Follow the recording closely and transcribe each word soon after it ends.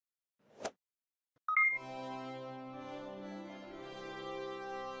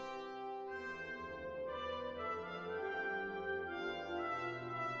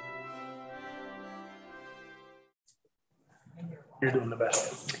You're doing the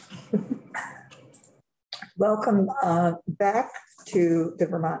best. Welcome back to the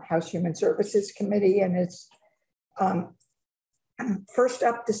Vermont House Human Services Committee, and it's first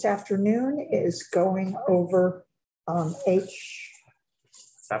up this afternoon is going over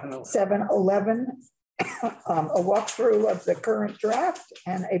H.711, a walkthrough of the current draft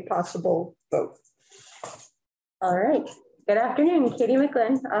and a possible vote. All right. Good afternoon, Katie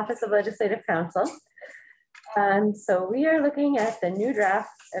McGlynn, Office of Legislative Counsel. So we are looking at the new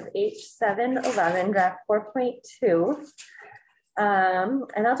draft of H.711, draft 4.2.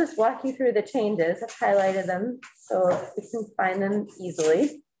 And I'll just walk you through the changes. I've highlighted them so we can find them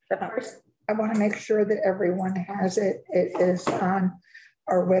easily. The first, I want to make sure that everyone has it. It is on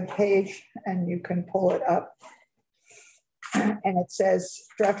our webpage and you can pull it up. And it says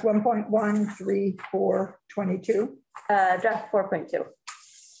draft 1.13422. Draft 4.2.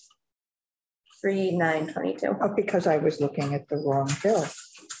 3922. Oh, because I was looking at the wrong bill.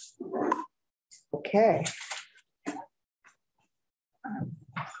 Okay.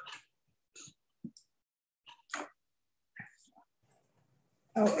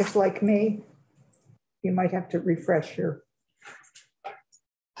 Oh, it's like me. You might have to refresh your.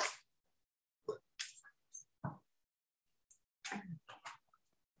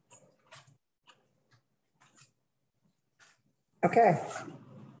 Okay.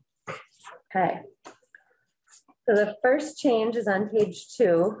 Okay. So the first change is on page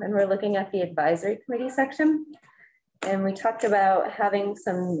 2, and we're looking at the advisory committee section. And we talked about having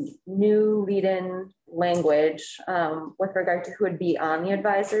some new lead-in language with regard to who would be on the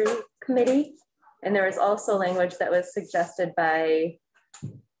advisory committee. And there was also language that was suggested by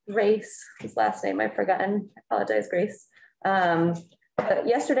Grace, whose last name I've forgotten. I apologize, Grace. But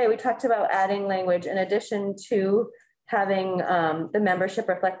yesterday we talked about adding language in addition to having the membership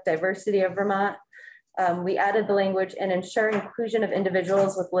reflect diversity of Vermont. We added the language and ensure inclusion of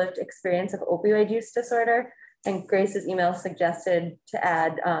individuals with lived experience of opioid use disorder. And Grace's email suggested to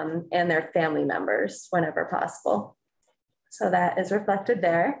add and their family members whenever possible. So that is reflected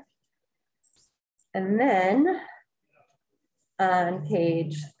there. And then on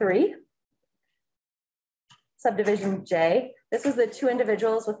page 3, subdivision J, this was the 2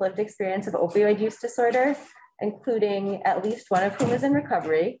 individuals with lived experience of opioid use disorder, including at least one of whom is in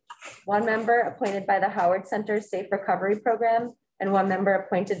recovery, 1 member appointed by the Howard Center's Safe Recovery Program, and 1 member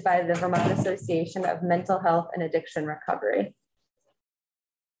appointed by the Vermont Association of Mental Health and Addiction Recovery.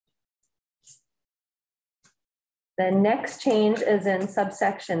 The next change is in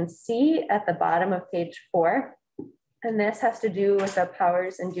subsection C at the bottom of page 4. And this has to do with the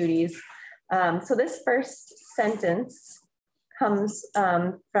powers and duties. So this first sentence comes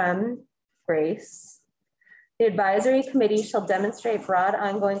from Grace. The advisory committee shall demonstrate broad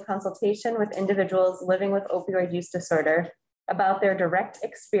ongoing consultation with individuals living with opioid use disorder about their direct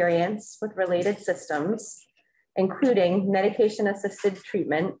experience with related systems, including medication-assisted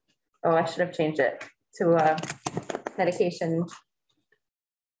treatment. Oh, I should have changed it to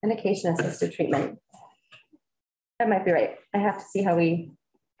medication-assisted treatment. That might be right. I have to see how the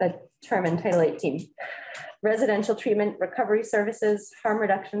term in Title 18. Residential treatment, recovery services, harm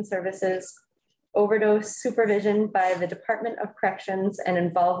reduction services, overdose supervision by the Department of Corrections, and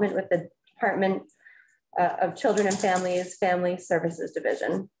involvement with the Department of Children and Families, Family Services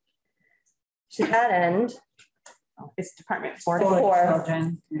Division. To that end, it's Department for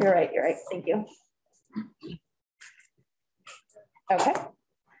Children. You're right, thank you. Okay.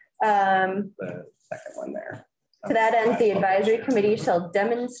 The second one there. To that end, the advisory committee shall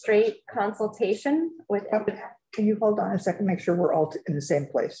demonstrate consultation with. Can you hold on a second, make sure we're all in the same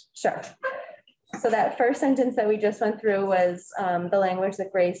place? Sure. So that first sentence that we just went through was the language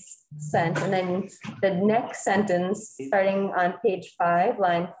that Grace sent. And then the next sentence, starting on page 5,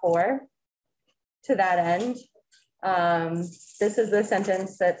 line 4, to that end, this is the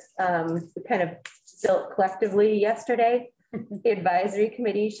sentence that we kind of built collectively yesterday. The advisory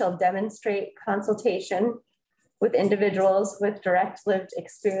committee shall demonstrate consultation with individuals with direct lived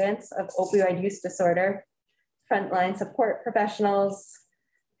experience of opioid use disorder, frontline support professionals,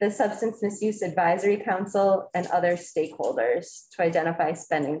 the Substance Misuse Advisory Council, and other stakeholders to identify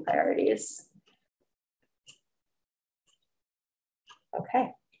spending priorities.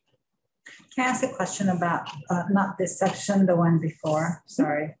 Okay. Can I ask a question about, not this section, the one before,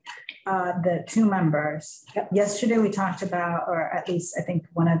 sorry, the 2 members. Yep. Yesterday we talked about, or at least I think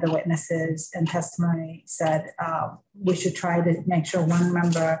one of the witnesses in testimony said we should try to make sure 1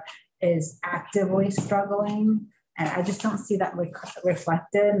 member is actively struggling. And I just don't see that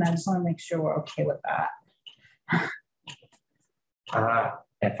reflected, and I just want to make sure we're okay with that.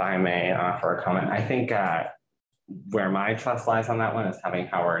 If I may offer a comment, I think where my trust lies on that one is having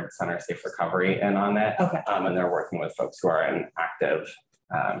Howard Center Safe Recovery in on it. Okay. And they're working with folks who are in active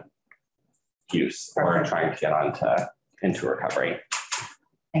use or trying to get into recovery.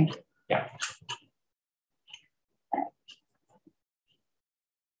 Thank you. Yeah.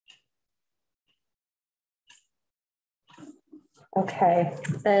 Okay,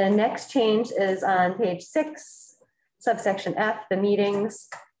 the next change is on page 6, subsection F, the meetings.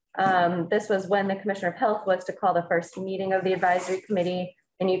 This was when the Commissioner of Health was to call the first meeting of the advisory committee,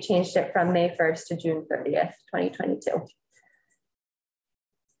 and you changed it from May 1st to June 30th, 2022.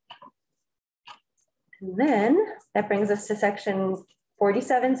 And then that brings us to section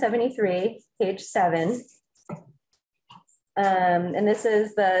 4773, page 7. And this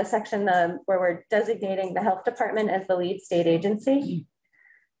is the section where we're designating the health department as the lead state agency.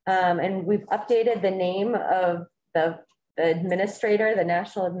 And we've updated the name of the administrator, the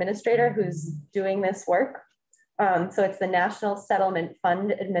national administrator who's doing this work. So it's the National Settlement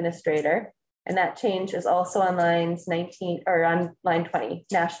Fund Administrator. And that change is also on lines 19 or on line 20,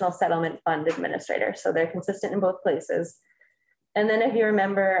 National Settlement Fund Administrator. So they're consistent in both places. And then if you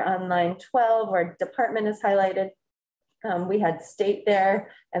remember on line 12 where department is highlighted, we had state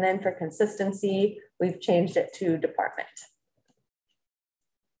there, and then for consistency, we've changed it to department.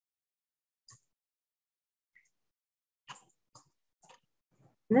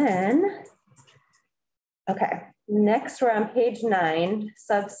 Then, okay, next we're on page 9,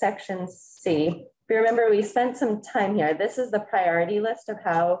 subsection C. If you remember, we spent some time here. This is the priority list of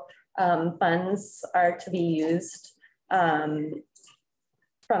how funds are to be used from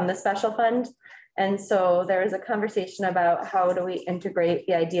the special fund. And so there was a conversation about how do we integrate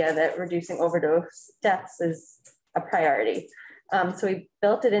the idea that reducing overdose deaths is a priority. So we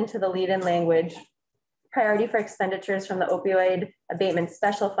built it into the lead-in language. Priority for expenditures from the Opioid Abatement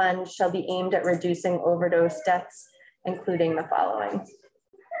Special Fund shall be aimed at reducing overdose deaths, including the following.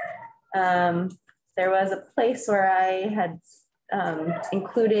 There was a place where I had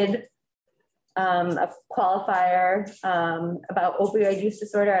included a qualifier about opioid use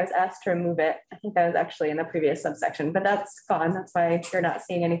disorder. I was asked to remove it. I think that was actually in the previous subsection, but that's gone. That's why you're not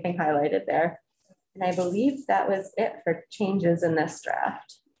seeing anything highlighted there. And I believe that was it for changes in this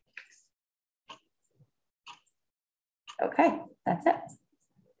draft. Okay, that's it.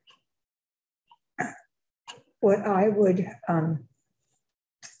 What I would,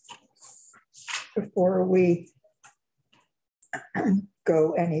 before we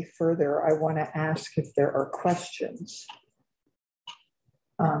go any further, I want to ask if there are questions.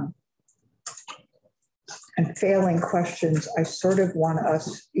 And failing questions, I sort of want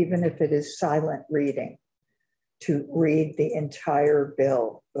us, even if it is silent reading, to read the entire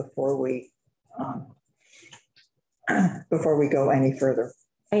bill before we go any further.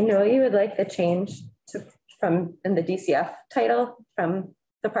 I know you would like the change from in the DCF title from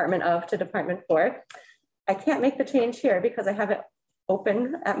Department of to Department for. I can't make the change here because I have it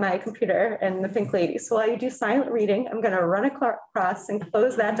open at my computer and the Pink Lady. So while you do silent reading, I'm going to run across and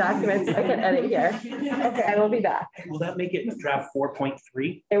close that document so I can edit here. Okay, I will be back. Will that make it draft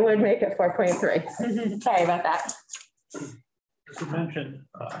 4.3? It would make it 4.3. Sorry about that. As you mentioned,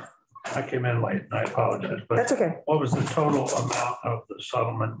 I came in late and I apologize, but that's okay. What was the total amount of the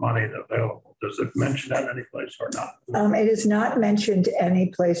settlement money available? Does it mention that any place or not? It is not mentioned any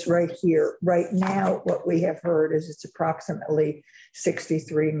place right here. Right now, what we have heard is it's approximately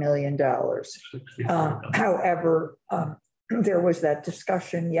 $63 million. However, there was that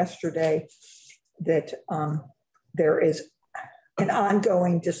discussion yesterday that there is an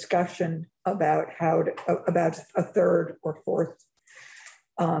ongoing discussion about about a third or fourth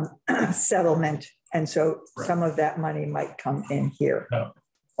settlement. And so some of that money might come in here. No.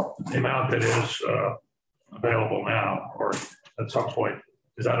 The amount that is available now or at some point,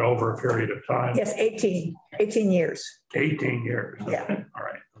 is that over a period of time? Yes, 18 years. 18 years. Okay. Yeah. All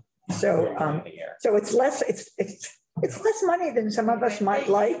right. So so it's less, it's less money than some of us might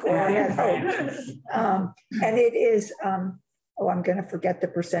like or had hoped. And it is, oh, I'm going to forget the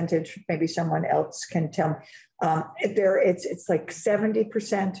percentage. Maybe someone else can tell me. It's like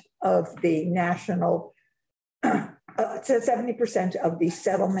 70% of the national, 70% of the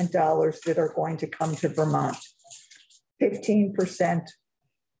settlement dollars that are going to come to Vermont. 15%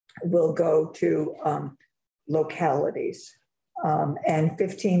 will go to localities, and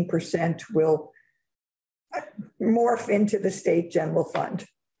 15% will morph into the state general fund.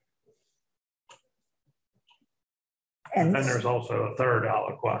 And then there's also a third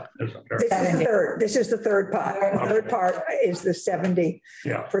aliquot, isn't This there? this is the third part. The third part is the 70%.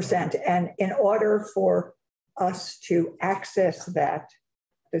 Yeah. And in order for us to access that,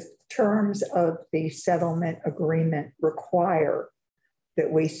 the terms of the settlement agreement require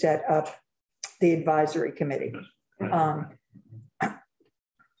that we set up the advisory committee.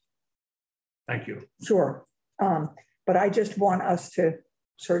 Thank you. Sure. But I just want us to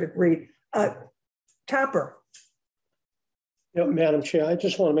sort of read. Topper. Yeah, Madam Chair, I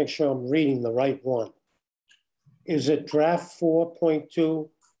just want to make sure I'm reading the right one. Is it draft 4.2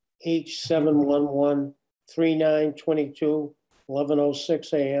 H.711 3922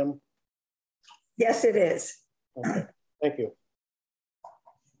 11:06 a.m.? Yes, it is. Okay, thank you.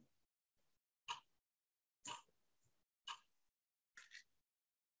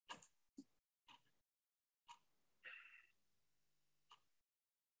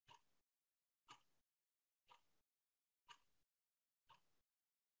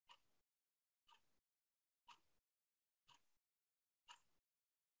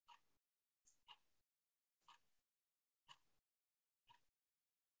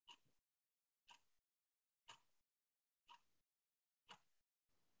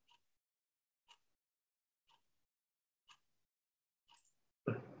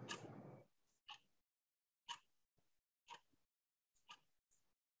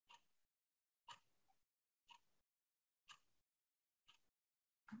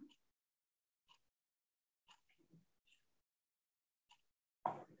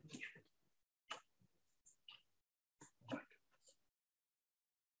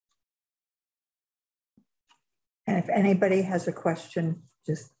 And if anybody has a question,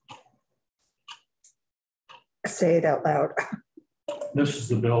 just say it out loud. This is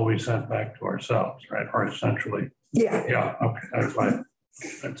the bill we sent back to ourselves, right? Or essentially. Yeah. Yeah, okay, that's why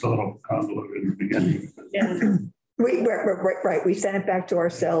it's a little convoluted in the beginning. Yeah. Right. We sent it back to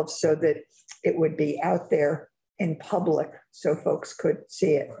ourselves so that it would be out there in public so folks could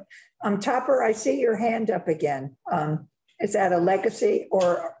see it. Topper, I see your hand up again. Is that a legacy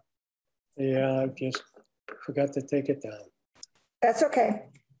or? Yeah, I just forgot to take it down. That's okay.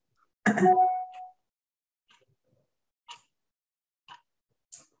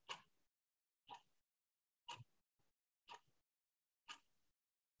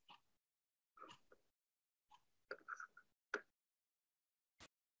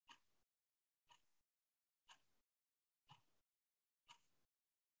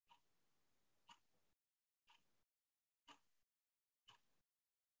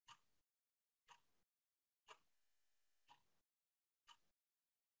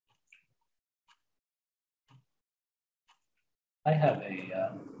 I have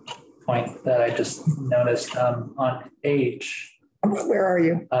a point that I just noticed on H. Where are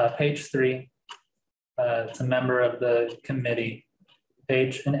you? Page 3. It's a member of the committee.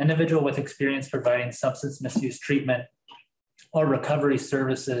 Page, an individual with experience providing substance misuse treatment or recovery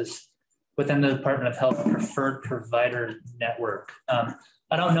services within the Department of Health preferred provider network. I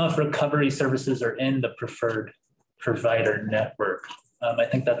don't know if recovery services are in the preferred provider network. I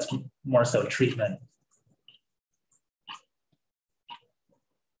think that's more so treatment.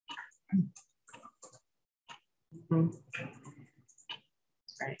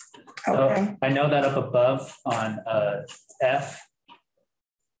 Right. So okay. I know that up above on F,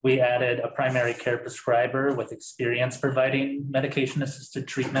 we added a primary care prescriber with experience providing medication-assisted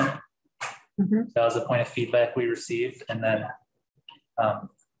treatment. Mm-hmm. That was a point of feedback we received. And then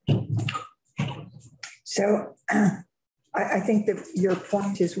so I think that your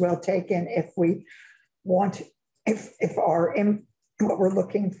point is well taken. If we want, if what we're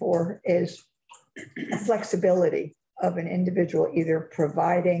looking for is flexibility of an individual either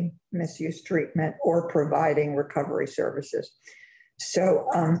providing misuse treatment or providing recovery services. So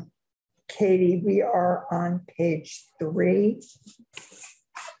Katie, we are on page 3,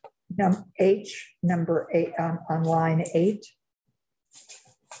 H, number 8, on line 8.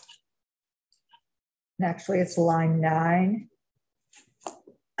 And actually it's line 9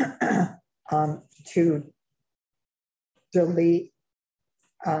 to delete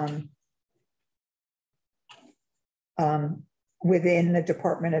within the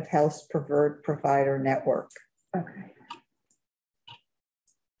Department of Health's preferred provider network. Okay.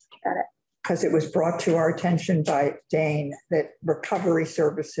 Got it. Because it was brought to our attention by Dane that recovery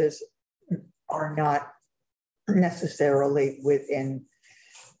services are not necessarily within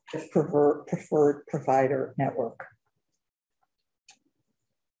the preferred provider network.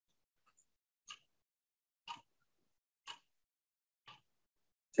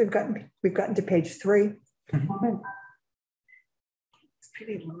 So we've gotten to page 3. Mm-hmm. It's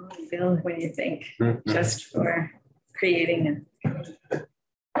pretty long bill when you think, just for creating it.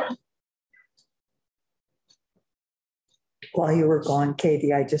 While you were gone,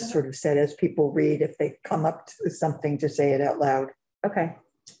 Katie, I just sort of said, as people read, if they come up with something, to say it out loud. Okay.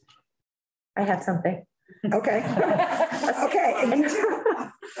 I have something. Okay. Okay.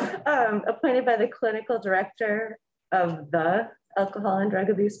 Appointed by the clinical director of the alcohol and drug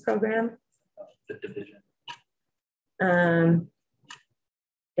abuse program. The division.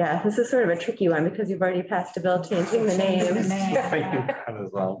 Yeah, this is sort of a tricky one because you've already passed a bill changing the names. As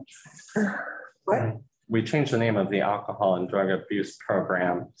well. What? We changed the name of the alcohol and drug abuse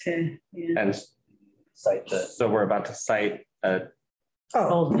program. To, yeah. And Cite the so we're about to cite Oh,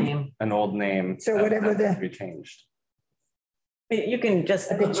 Old name. an old name. So whatever that has the- to be changed. You can just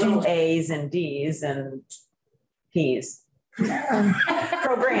put two A's and D's and P's.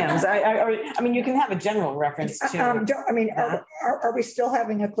 Programs. I mean, you can have a general reference to. Are we still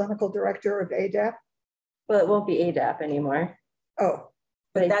having a clinical director of ADAP? Well, it won't be ADAP anymore. Oh,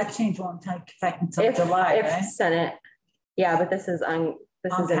 But that change won't take effect until If July, right? Senate, yeah, but this is in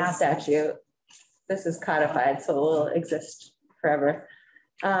passage. statute. This is codified, so it will exist forever.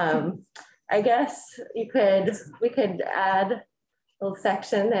 I guess we could add a little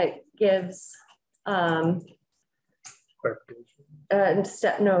section that gives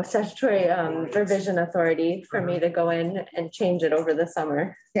statutory revision authority for me to go in and change it over the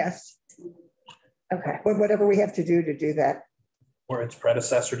summer. yes. Okay. Whatever we have to do that. or its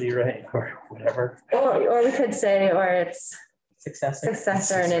predecessor derate or whatever. Or we could say, or it's Successor.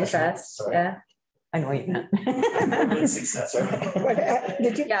 successor and interest. Sorry. Yeah. I know what you meant. Successor.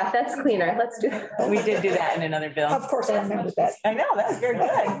 Did you? Yeah, that's cleaner. Let's do it. We did do that in another bill. Of course, I remember that. I know, that's very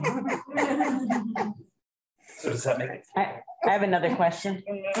good. So does that make it? I have another question.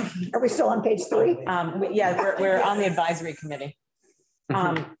 Are we still on page 3? Yeah, we're on the advisory committee.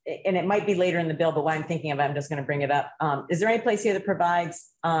 And it might be later in the bill, but what I'm thinking of, I'm just going to bring it up. Is there any place here that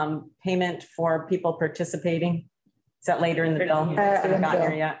provides payment for people participating? Is that later in the bill? Haven't gotten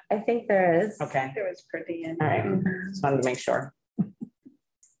here yet? I think there is. Okay, It was pretty. all right. Just wanted to make sure.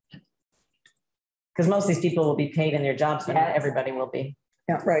 Because most of these people will be paid in their jobs, but not everybody will be.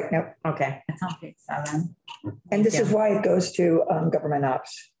 Yeah, right. No. Okay. It's on page 7. And this is why it goes to government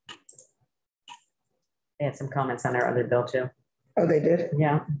ops. They had some comments on our other bill too. Oh, they did?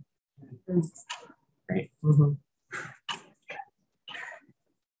 Yeah. Great. Mhm.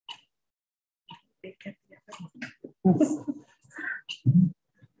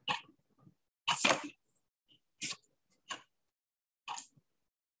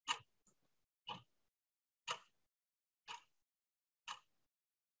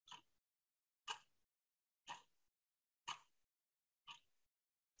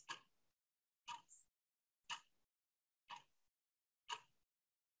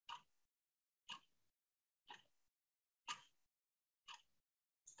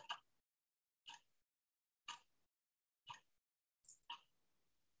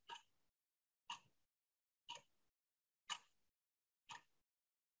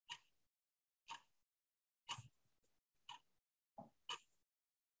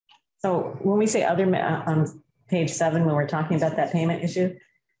 So when we say other, on page 7, when we're talking about that payment issue,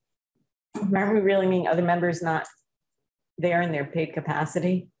 aren't we really meaning other members not there in their paid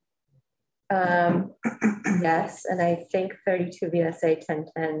capacity? Yes, and I think 32 VSA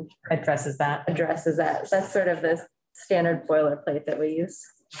 1010 Addresses that. addresses that. That's sort of the standard boilerplate that we use.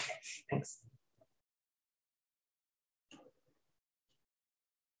 Thanks.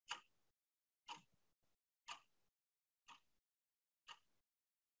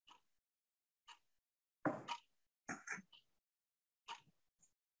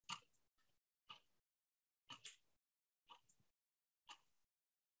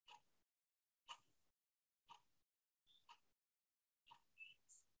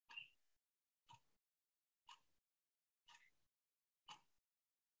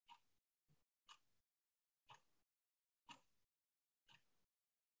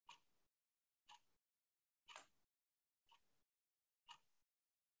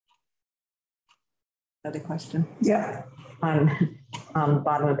 Another question. Yeah. On the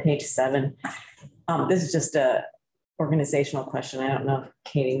bottom of page 7. This is just a organizational question. I don't know if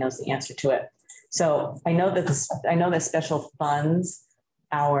Katie knows the answer to it. So I know that special funds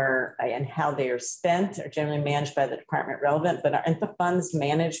and how they are spent are generally managed by the department relevant, but aren't the funds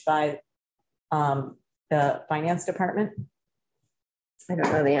managed by the finance department? I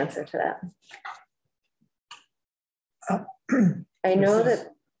don't know the answer to that. I know that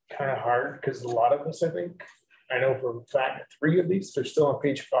Kind of hard because a lot of us, I think, I know for a fact 3 of these, they're still on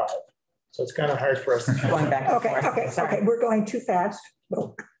page 5. So it's kind of hard for us to. Going back and Okay, forth. okay, Sorry. okay. We're going too fast.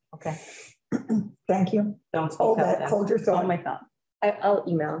 Well, Okay. thank you. Don't speak Hold up that, then. hold your Hold thought. my thought. I'll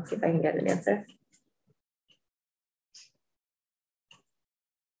email and see if I can get an answer.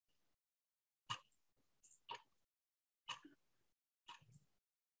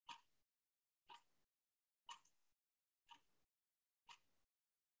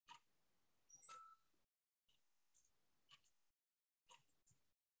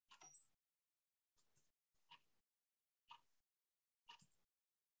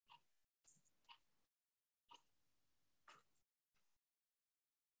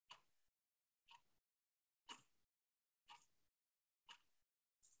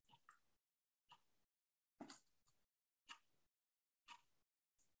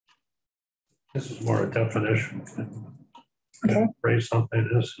 This is more a definition. Okay. Raise something,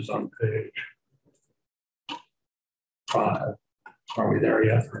 this is on page 5. Are we there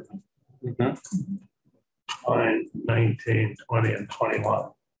yet? Line 19, 20, and 21.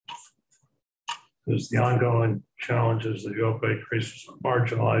 There's the ongoing challenges of the opioid crisis of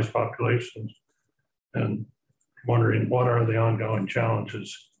marginalized populations. And wondering what are the ongoing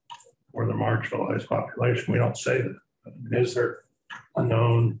challenges for the marginalized population? We don't say that. Is there a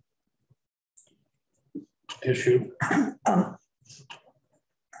known issue?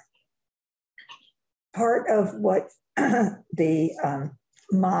 Part of what the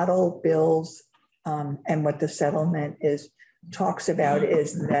model bills and what the settlement talks about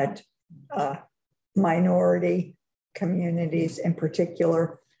is that minority communities in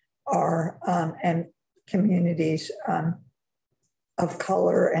particular are, and communities of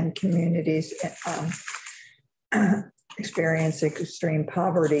color and communities experience extreme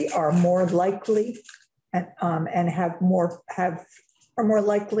poverty are more likely and are more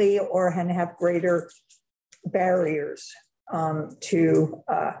likely or have greater barriers to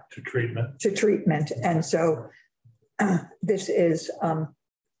treatment. And so this is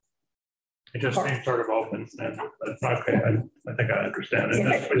it just seems sort of open, and okay, I think I understand it.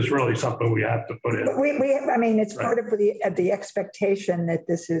 Yeah. It's really something we have to put in. I mean, it's right. Part of the expectation that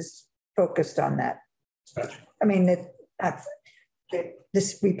this is focused on that. Gotcha. I mean,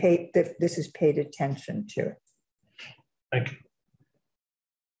 this is paid attention to. Thank you.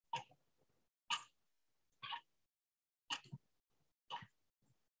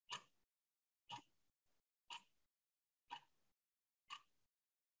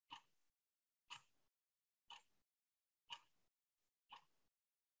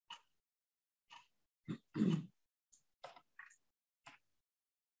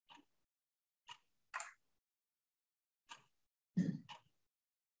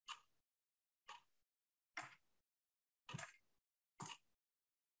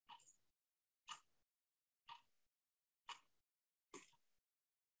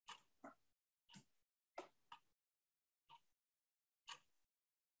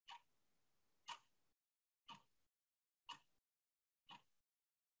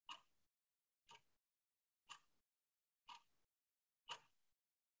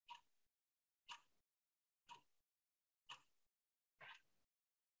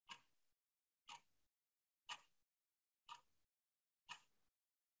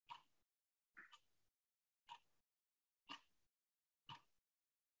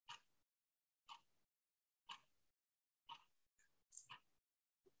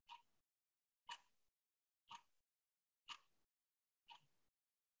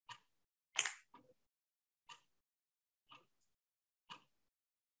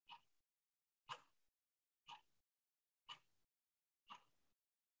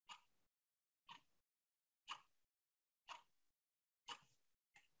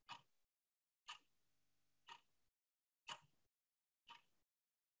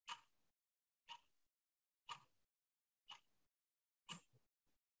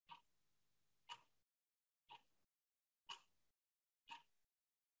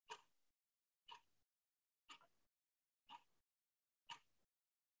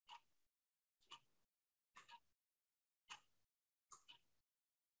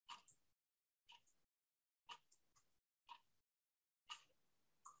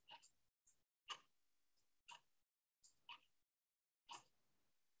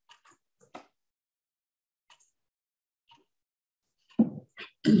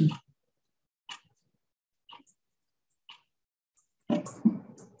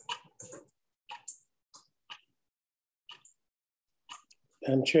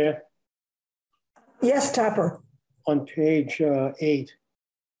 Madam Chair? Yes, Topper. On page 8,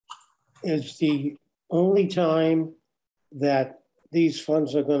 is the only time that these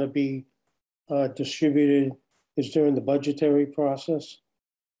funds are going to be distributed is during the budgetary process?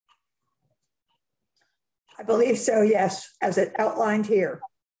 I believe so, yes, as it outlined here.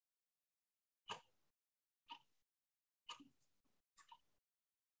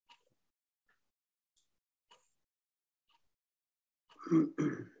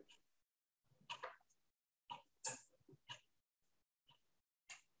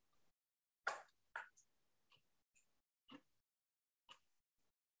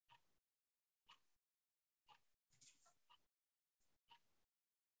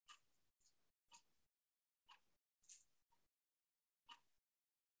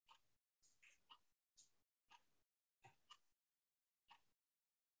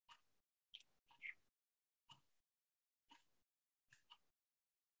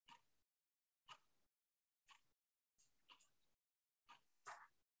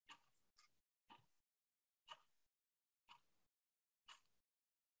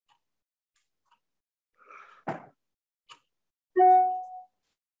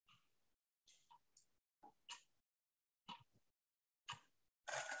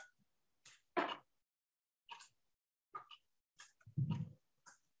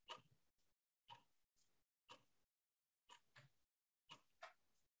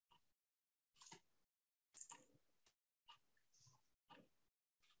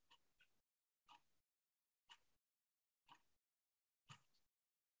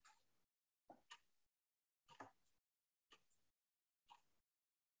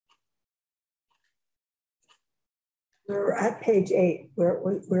 We're at page 8.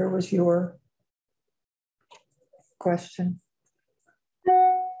 Where was your question?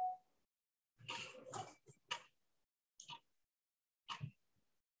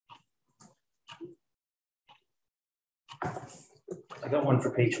 I got one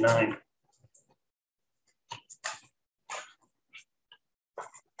for page 9.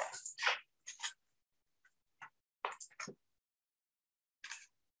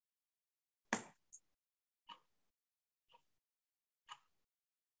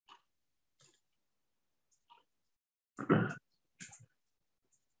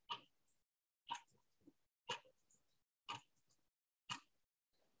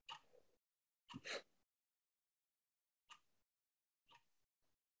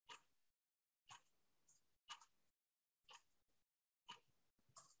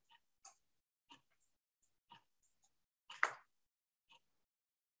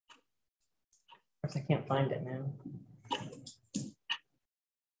 I can't find it now.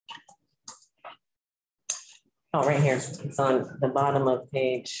 Oh, right here. It's on the bottom of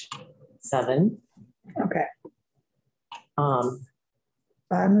page 7. Okay. Bottom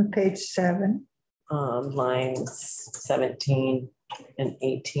of page 7. Lines 17 and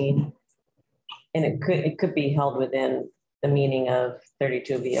 18. And it could be held within the meaning of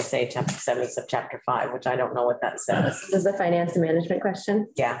 32 VSA chapter 7 subchapter 5, which I don't know what that says. This is the finance and management question.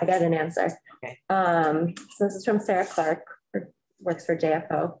 Yeah. I got an answer. Okay. So this is from Sarah Clark, who works for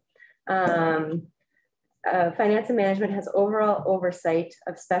JFO. Finance and management has overall oversight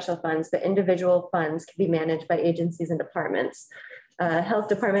of special funds, but individual funds can be managed by agencies and departments. Health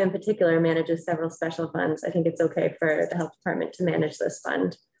department in particular manages several special funds. I think it's okay for the health department to manage this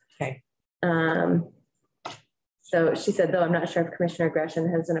fund. Okay. So she said, though I'm not sure if Commissioner Gresham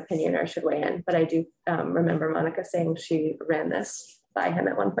has an opinion or should weigh in, but I do remember Monica saying she ran this by him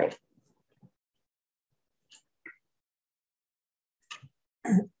at one point.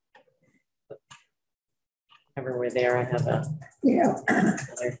 Whenever we're there, I have a. Yeah.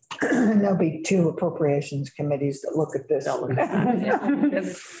 There'll be 2 appropriations committees that look at this. Don't look at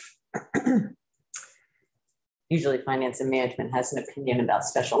that. Usually finance and management has an opinion about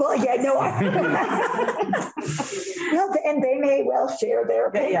special. Well, yeah, no. No, and they may well share their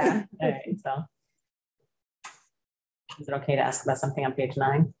opinion. Yeah. All right, so. Is it okay to ask about something on page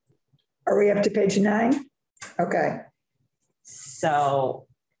 9? Are we up to page 9? Okay. So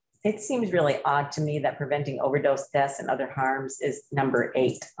it seems really odd to me that preventing overdose deaths and other harms is number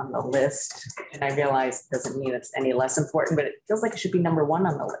 8 on the list. And I realize it doesn't mean it's any less important, but it feels like it should be number 1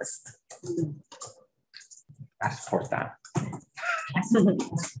 on the list. I support that. That's the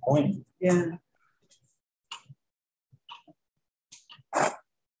point. Yeah.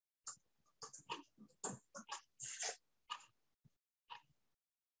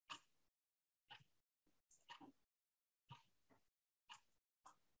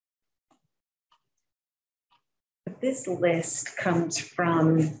 This list comes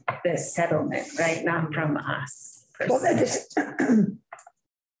from the settlement, right? Not from us. Well, they just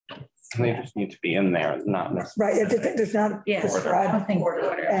need to be in there, not necessarily. Right. There's not prescribed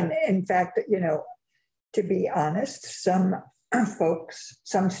order. And in fact, to be honest, some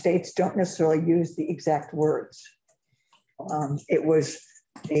states don't necessarily use the exact words. It was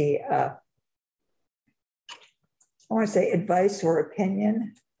the, I want to say advice or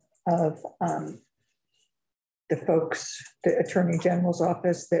opinion of the folks, the Attorney General's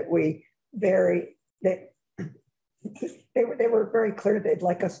office, that they were very clear they'd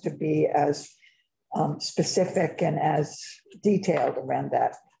like us to be as specific and as detailed around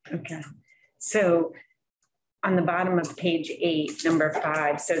that. Okay. So on the bottom of page 8, number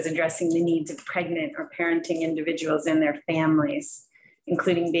 5 says addressing the needs of pregnant or parenting individuals and their families,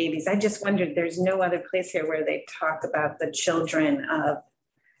 including babies. I just wondered, there's no other place here where they talk about the children of,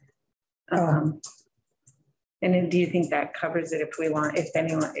 and do you think that covers it if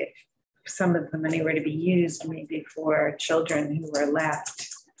some of the money were to be used maybe for children who were left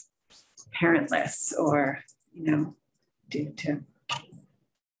parentless or, due to?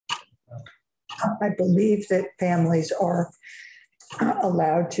 I believe that families are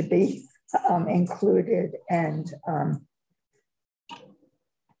allowed to be included and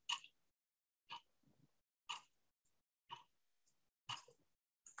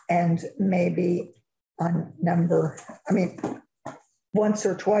maybe on once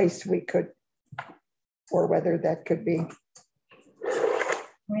or twice we could, or whether that could be.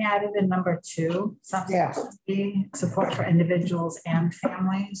 We added in number 2, support for individuals and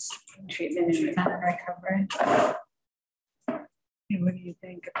families, treatment and recovery. What do you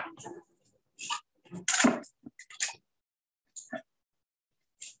think about that?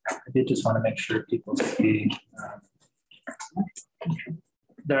 I did just want to make sure people see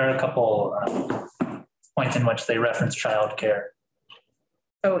There are a couple points in which they reference childcare.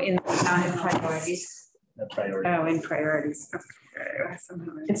 Oh, in priorities. The priority. Oh, in priorities. Okay.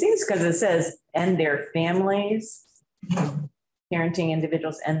 It seems because it says, and their families, parenting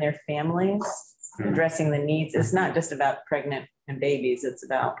individuals and their families, addressing the needs. It's not just about pregnant and babies, it's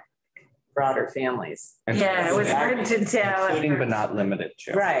about broader families. Yeah, it was hard to tell. Including but not limited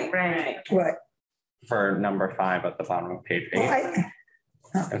to. Right. Right. For number 5 at the bottom of page 8,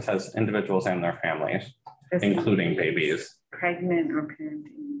 it says individuals and their families, including babies. Pregnant or parenting.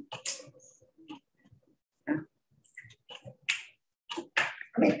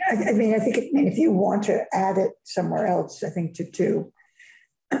 I mean, I think if you want to add it somewhere else, I think to 2.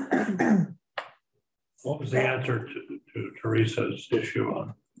 What was the answer to Teresa's issue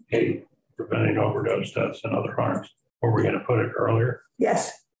on 8, preventing overdose deaths and other harms? Were we going to put it earlier?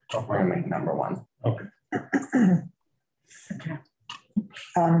 Yes. We're going to make number 1. Okay. Okay.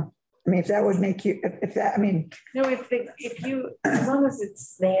 I mean, if that would make you, if that, I mean. No, if you, as long as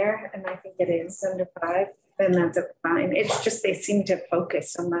it's there, and I think it is under 5, then that's fine. It's just they seem to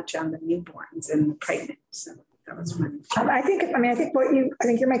focus so much on the newborns and the pregnant. So that was fun. I think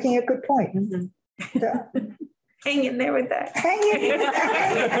you're making a good point. Mm-hmm. So, hang in there with that. Hang in there.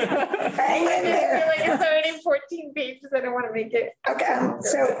 Like it's already 14 pages. I don't want to make it. Okay. I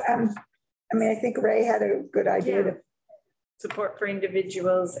mean, I think Ray had a good idea to support for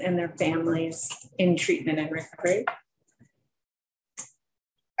individuals and their families in treatment and recovery.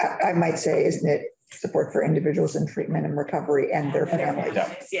 I might say, isn't it? Support for individuals in treatment and recovery and their families.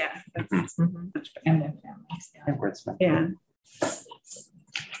 Yeah. Mm-hmm. And their families. Yeah.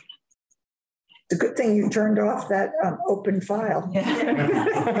 It's a good thing you turned off that open file.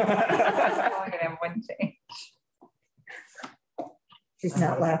 She's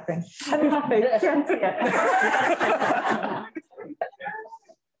not laughing.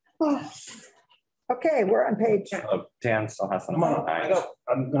 Okay, we're on page. Dan still has some.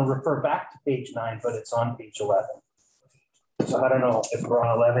 I'm going to refer back to page 9, but it's on page 11. So I don't know if we're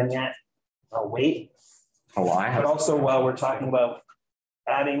on 11 yet. I'll wait. Oh, well, but also while we're talking about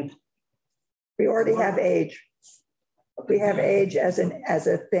adding. We already have age. We have age as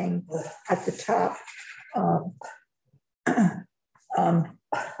a thing at the top.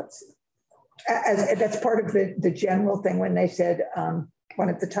 As that's part of the general thing when they said one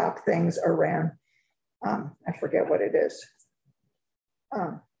of the top things around, I forget what it is.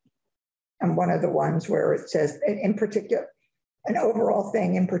 And one of the ones where it says in particular, an overall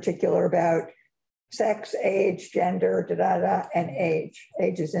thing in particular about sex, age, gender, and age.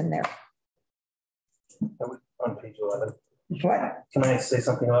 Age is in there. On page 11. What? Can I say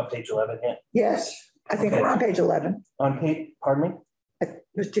something about page 11 here? Yes, I think we're on page 11. On page, pardon me? I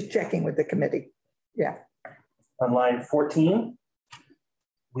was just checking with the committee. Yeah. On line 14,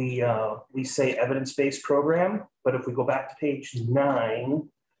 we say evidence-based program, but if we go back to page 9,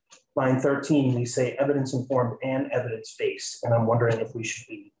 line 13, we say evidence-informed and evidence-based. And I'm wondering if we should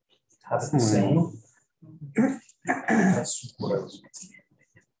have it the same. That's what I was.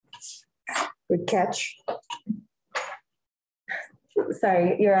 Good catch.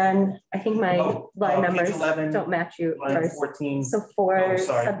 Sorry, you're on, I think my line numbers 11, don't match you first. 14. So for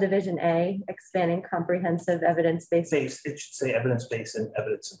subdivision A, expanding comprehensive evidence-based. It should say evidence-based and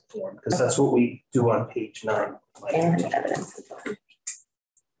evidence-informed, because that's what we do on page 9. And evidence-informed.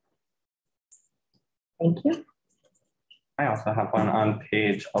 Thank you. I also have one on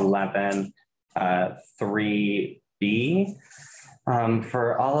page 11, 3B.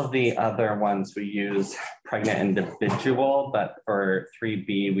 For all of the other ones, we use pregnant individual, but for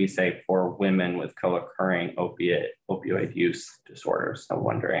 3B, we say for women with co-occurring opioid use disorders. So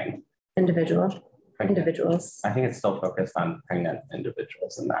wondering. Individuals. I think it's still focused on pregnant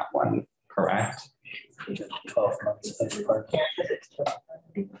individuals in that one, correct? 12 months.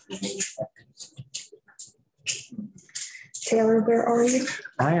 Taylor, where are you?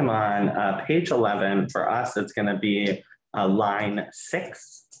 I am on page 11. For us, it's going to be line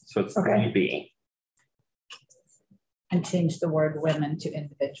 6. So it's 3B. And change the word women to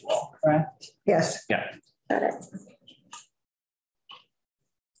individual, correct? Yes. Yeah. Got it.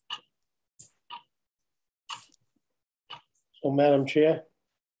 So, Madam Chair?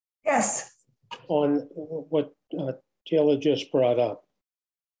 Yes. On what Taylor just brought up,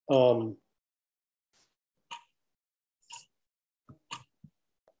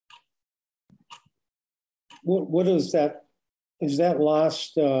 what is that? Is that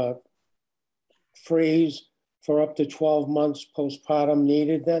last phrase for up to 12 months postpartum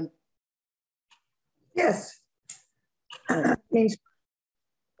needed then? Yes. Means,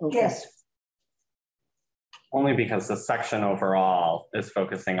 okay. Yes. Only because the section overall is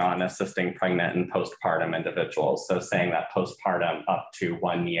focusing on assisting pregnant and postpartum individuals. So saying that postpartum up to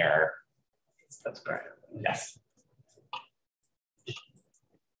 1 year. That's great. Yes.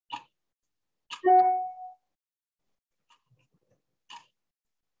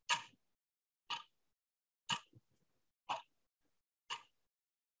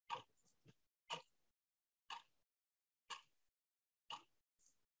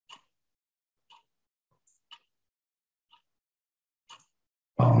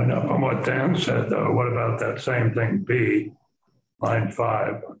 Following up on what Dan said, though, what about that same thing, B, line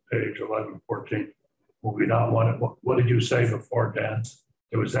 5, on page 1114? Will we not want it? What did you say before, Dan?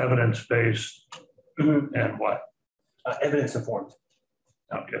 It was evidence-based and what? Evidence informed.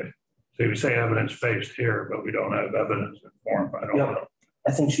 Okay. So you say evidence-based here, but we don't have evidence-informed. I don't know.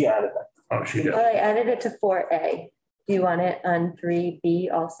 I think she added that. Oh, she did. Oh, I added it to 4A. Do you want it on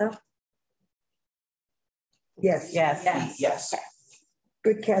 3B also? Yes. Yes. Yes. Yes.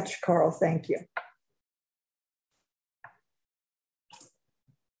 Good catch, Carl. Thank you.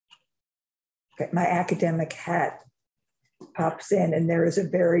 Okay, my academic hat pops in, and there is a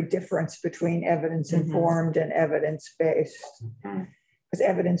very difference between evidence-informed and evidence-based. Because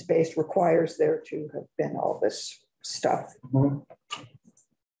evidence-based requires there to have been all this stuff.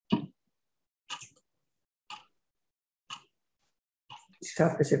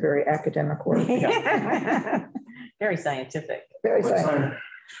 Stuff is a very academic word. Very scientific. Very What's scientific. on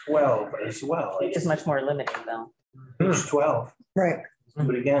 12 as well? It's just much more limiting though. Page 12. Right. Do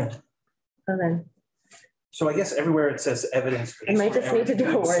it again. Oh, then So I guess everywhere it says evidence. I might just need to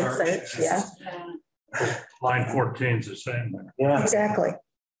do a word search. Yeah. Line 14 is the same there. Yeah. Exactly.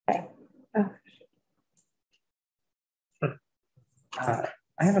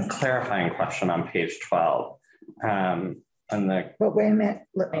 I have a clarifying question on page 12. And the, But wait a minute.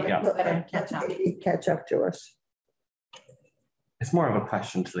 Let Yeah. catch up to us. it's more of a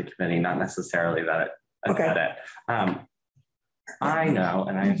question to the committee, not necessarily that it, Okay. that it. I know,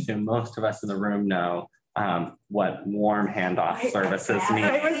 and I assume most of us in the room know, what warm handoff services I need,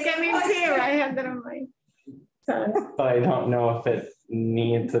 was getting too. I had that on my tongue. but I don't know if it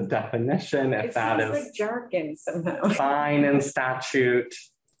needs a definition, if It that sounds is like jargon somehow. fine in statute.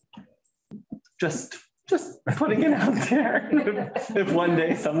 Just putting it out there. If one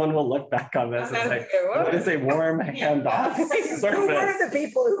day someone will look back on this and say, what is a warm handoff Who service? are the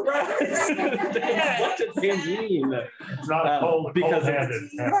people who wrote this? What does it mean? It's not cold, because cold-handed.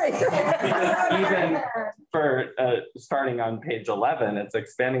 Right. Because even for starting on page 11, it's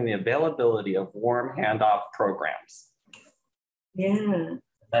expanding the availability of warm handoff programs. Yeah.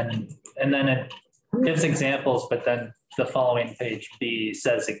 And then it gives examples, but then the following page B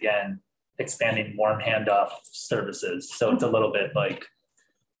says again, expanding warm handoff services. So it's a little bit like,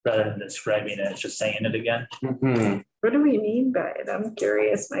 rather than describing it, it's just saying it again. Mm-hmm. What do we mean by it? I'm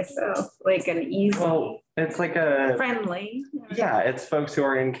curious myself. Like an easy, Well, it's like a friendly. yeah, it's folks who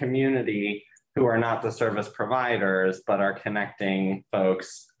are in community who are not the service providers, but are connecting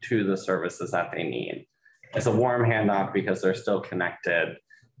folks to the services that they need. It's a warm handoff because they're still connected.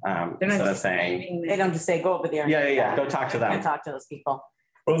 Instead of saying, They don't just say, go over there. yeah, go talk to them. Go talk to those people.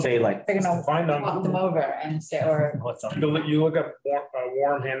 Say like, They're gonna find Walk on, them over and say, or What's on? you look up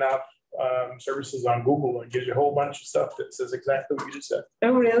warm handoff services on Google, and it gives you a whole bunch of stuff that says exactly what you just said.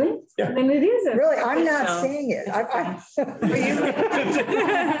 Oh, really? Yeah. Then it is. Really, I'm not seeing it.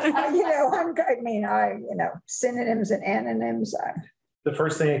 Synonyms and antonyms. The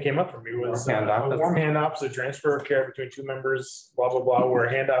first thing that came up for me was Handoff. warm handoff is a transfer of care between two members, blah, blah, blah, where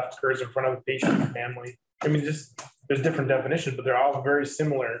a handoff occurs in front of the patient and family. I mean, just there's different definitions, but they're all very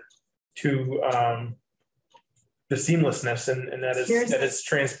similar to the seamlessness and that is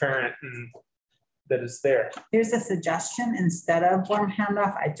transparent and that is there. here's a suggestion. Instead of warm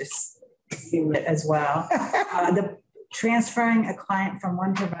handoff, I just see it as well. The transferring a client from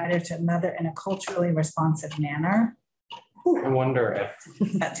one provider to another in a culturally responsive manner. I wonder if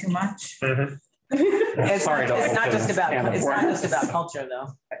Is that too much? Mhm. It's Sorry to not open just about, can of it's not worms. just about culture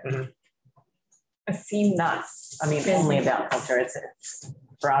though. A seam Not, I mean, only about culture. It's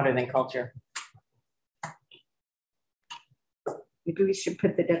broader than culture. Maybe we should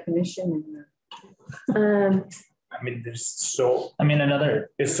put the definition in I mean, there's so, I mean, another,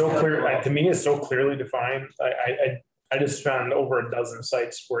 it's so clear, to me, it's so clearly defined. I just found over a dozen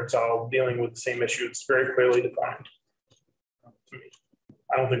sites where it's all dealing with the same issue. It's very clearly defined. To me,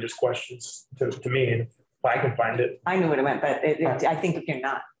 I don't think there's questions to me. If I can find it. I knew what it meant, but I think if you're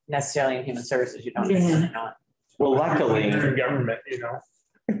not necessarily in human services, you don't necessarily know it. well, luckily, Through government,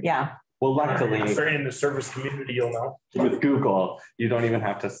 Yeah, Well, luckily, if they're in the service community, you'll know. with Google, you don't even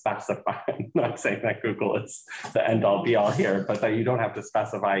have to specify. I'm not saying that Google is the end all be all here, but that you don't have to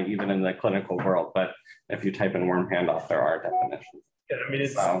specify even in the clinical world. But if you type in worm handoff, there are definitions. Yeah, I mean,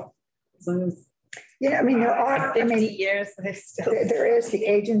 it's yeah, I mean, there are, 50 years, there is the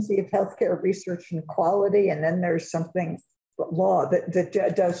Agency of Healthcare Research and Quality, and then there's something, law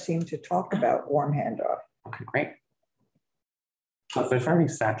that does seem to talk about warm handoff. Okay, great. So if there's already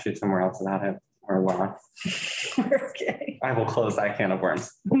statute somewhere else about it or law, Okay. I will close that can of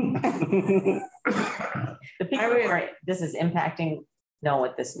worms. The people who are, this is impacting know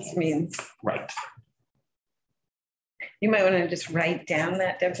what this means. Right. You might want to just write down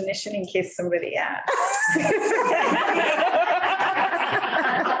that definition in case somebody asks.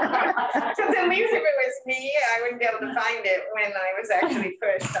 Because at least if it was me, I wouldn't be able to find it when I was actually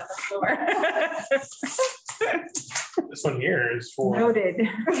pushed on the floor. this one here is for Noted.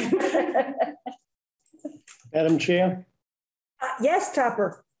 Madam Chair, Yes,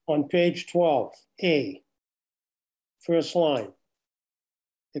 Topper. on page 12A, first line,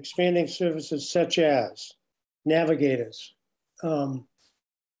 expanding services such as navigators. Do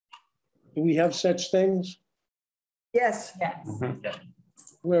we have such things? Yes. Yes. Yeah.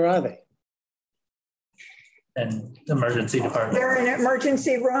 Where are they? And emergency department. They're in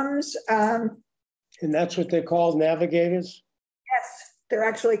emergency rooms. And that's what they're called, navigators? Yes, they're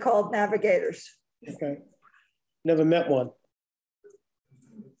actually called navigators. Okay. Never met one.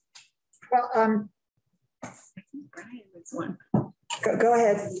 Well, Brian was one. go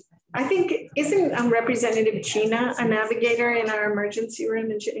ahead. I think, isn't Representative Chena a navigator in our emergency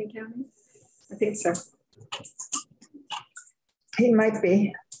room in Chittenden County? I think so. He might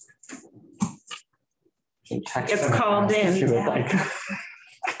be. Gets called in. She would like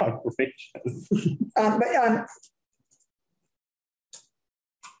confirmation. But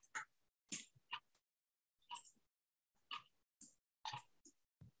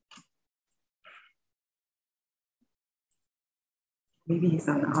Maybe he's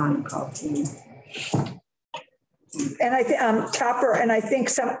on the on-call team. and I think Topper, and I think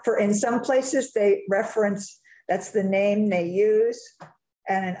in some places they reference that's the name they use,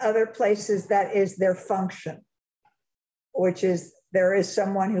 and in other places that is their function, which is there is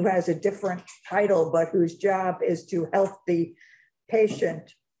someone who has a different title but whose job is to help the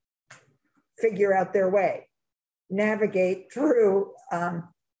patient figure out their way, navigate through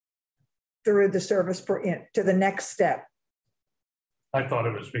the service to the next step. I thought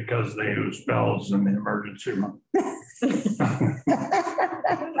it was because they use bells in the emergency room.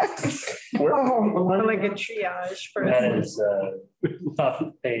 Like a triage for That is top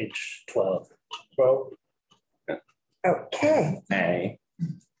of page 12. 12. Okay. Hey.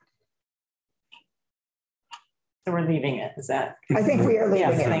 So we're leaving it, is that? I think we are leaving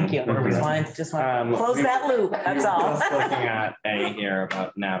Yes, it. thank you. Just want to close that loop, that's all. Just looking at A here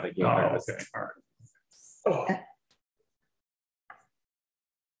about navigators. Oh, okay, all right.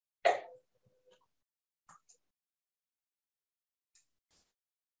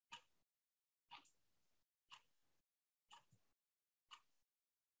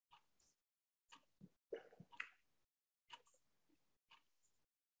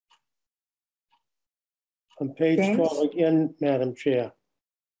 On page James? 12 again, Madam Chair,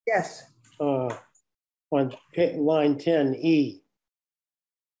 Yes. on line 10E,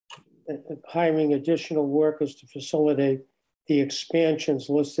 hiring additional workers to facilitate the expansions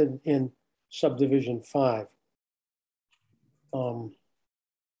listed in subdivision 5.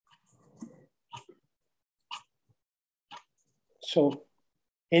 So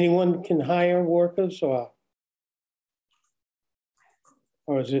anyone can hire workers, or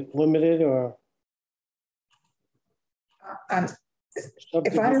is it limited, or?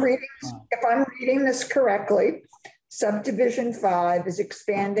 If I'm reading this correctly, subdivision 5 is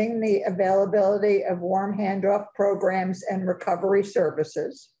expanding the availability of warm handoff programs and recovery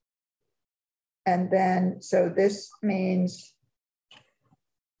services. And then, so this means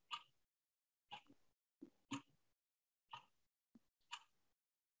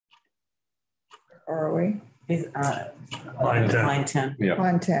are we? Line 10. Line 10. Yeah.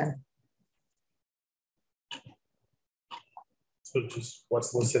 Line 10. So just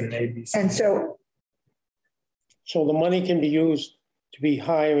what's listed in ABC. And so the money can be used to be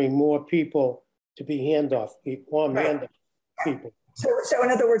hiring more people to be warm handoff people. So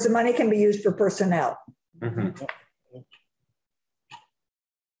in other words, the money can be used for personnel. Mm-hmm.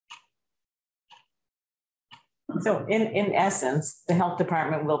 So in essence, the health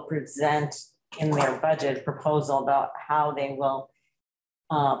department will present in their budget proposal about how they will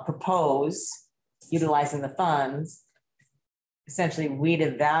propose utilizing the funds. essentially we'd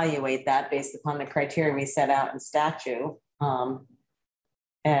evaluate that based upon the criteria we set out in statute.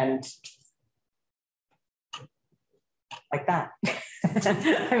 And like that. That's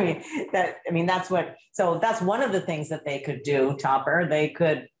one of the things that they could do, Topper. They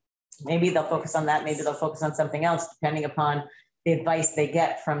could, maybe they'll focus on that, maybe they'll focus on something else, depending upon the advice they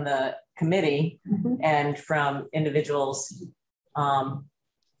get from the committee and from individuals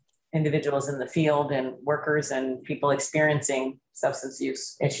in the field and workers and people experiencing substance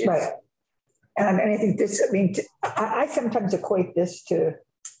use issues. Right. And I think this, I sometimes equate this to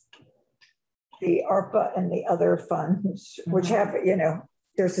the ARPA and the other funds, which have,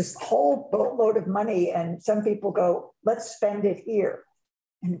 there's this whole boatload of money and some people go, let's spend it here.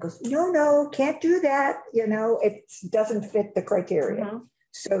 And it goes, no, can't do that. It doesn't fit the criteria.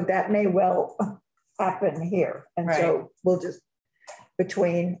 So that may well happen here. And so we'll just it's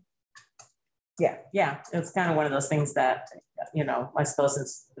kind of one of those things that, I suppose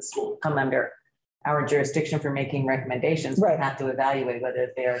this will come under our jurisdiction for making recommendations. We have to evaluate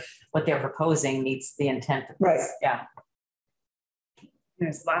whether what they're proposing meets the intent of this. Yeah.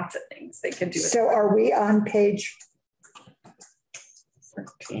 There's lots of things they could do. So are we on page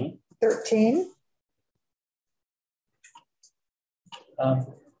 13? I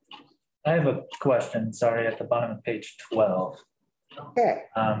have a question, sorry, at the bottom of page 12. Okay.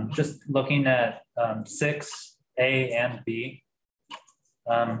 Just looking at 6A and B,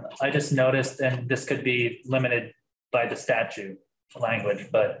 I just noticed, and this could be limited by the statute language,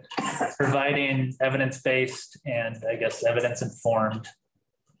 but providing evidence-based and I guess evidence-informed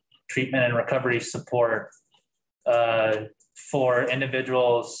treatment and recovery support for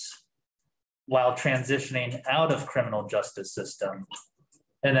individuals while transitioning out of criminal justice system.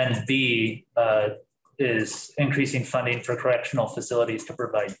 And then B is increasing funding for correctional facilities to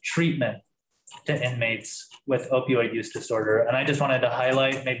provide treatment to inmates with opioid use disorder. And I just wanted to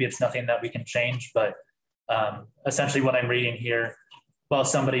highlight, maybe it's nothing that we can change, but essentially what I'm reading here, while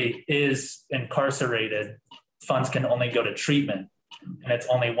somebody is incarcerated, funds can only go to treatment. And it's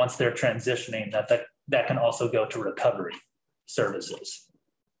only once they're transitioning that can also go to recovery services.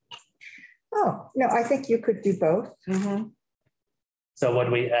 Oh, no, I think you could do both. So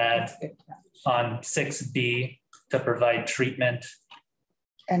would we add on 6B to provide treatment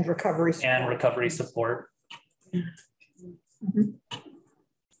and recovery support?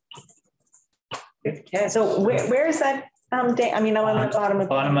 So where is that? I'm on the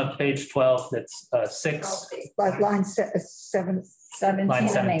bottom of page 12. That's 6. Like line 17. Line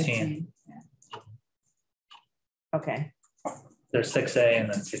 17. Okay. There's 6A and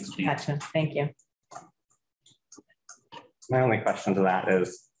then 6B. Gotcha. Thank you. My only question to that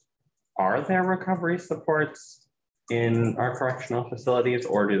is, are there recovery supports in our correctional facilities,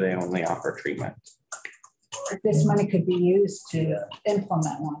 or do they only offer treatment? This money could be used to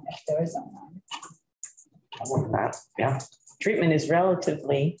implement one if there isn't one. Yeah. Treatment is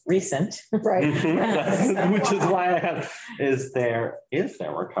relatively recent. Right. Which is why I have, is there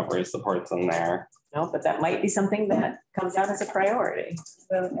recovery supports in there? No, but that might be something that comes out as a priority.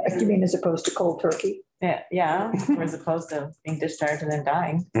 You mean as opposed to cold turkey? Yeah, or as opposed to being discharged and then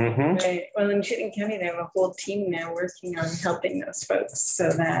dying. Right. Well, in Chittenden County, they have a whole team now working on helping those folks,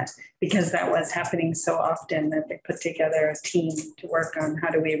 so that because that was happening so often that they put together a team to work on how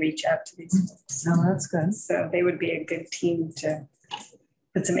do we reach out to these folks. Oh, that's good. So they would be a good team to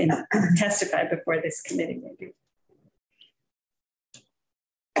put some in, testify before this committee maybe.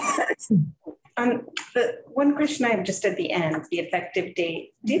 The one question I have just at the end, the effective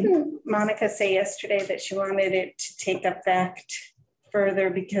date. Didn't Monica say yesterday that she wanted it to take effect further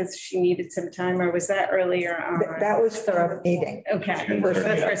because she needed some time, or was that earlier on? That was the meeting. Okay, the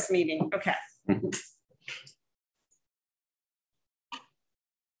first meeting. Okay.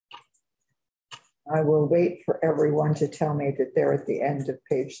 I will wait for everyone to tell me that they're at the end of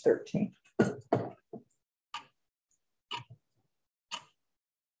page 13.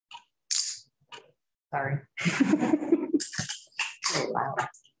 Sorry. Wow.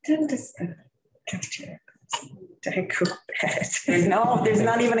 Diet Coke bed. There's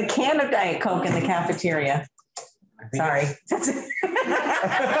not even a can of Diet Coke in the cafeteria. Sorry.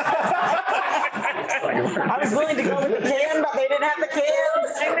 I was willing to go with the can, but they didn't have the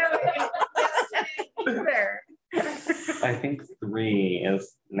cans. I know. I think 3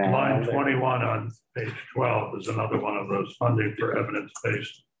 is now. Line 21 on page 12 is another one of those funding for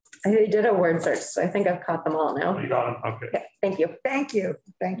evidence-based. I did a word search, so I think I've caught them all now. You got them? Okay. Yeah, thank you. Thank you.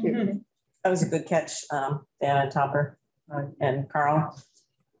 Thank you. Mm-hmm. That was a good catch, Dan and Topper and Carl.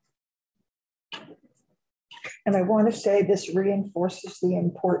 And I want to say this reinforces the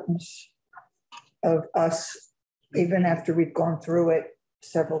importance of us even after we've gone through it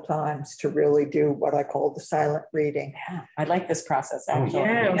several times, to really do what I call the silent reading. Yeah, I like this process, actually.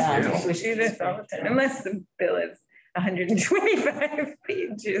 Yeah, we do this all the time, unless the bill is 125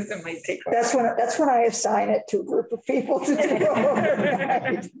 pages, it might take. That's when I assign it to a group of people to do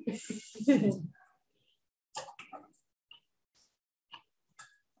overnight.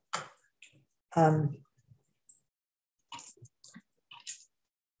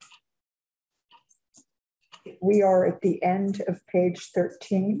 We are at the end of page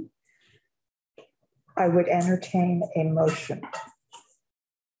 13. I would entertain a motion.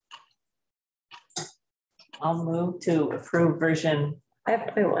 I'll move to approve version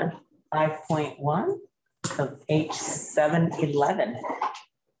 5.1 of H.711.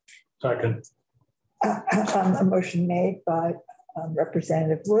 Second. A motion made by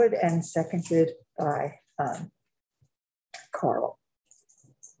Representative Wood and seconded by Carl.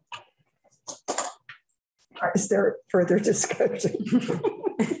 Is there further discussion?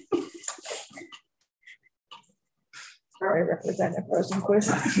 Sorry, Representative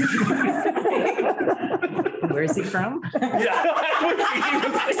Rosenquist. Where is he from?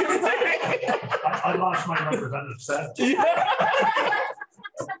 I lost my representative set.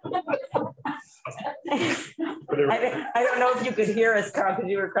 I don't know if you could hear us, Carl, because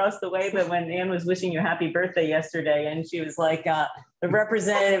you were across the way, but when Ann was wishing you happy birthday yesterday, and she was like, the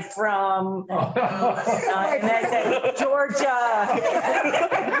representative from, and I said, Georgia.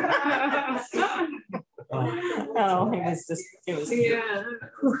 Oh, it was, yeah.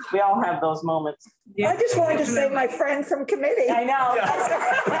 We all have those moments. I just wanted to say my friend from committee. I know.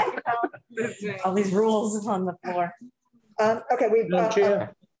 All these rules on the floor. Okay, Madam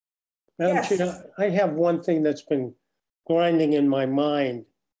Chair, Madam Chair, I have one thing that's been grinding in my mind.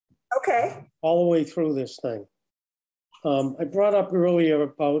 Okay. All the way through this thing. I brought up earlier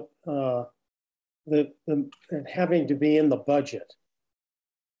about the having to be in the budget.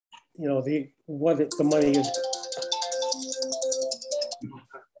 You know, what the money is.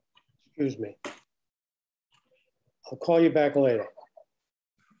 Excuse me. I'll call you back later.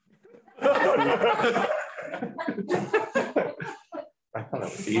 I thought it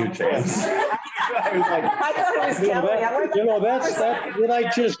was you, James. I thought it was Kelly. You know, that's what I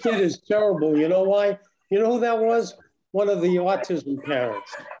just did is terrible. You know why? You know who that was? One of the autism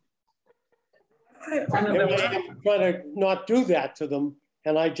parents. They were trying to not do that to them,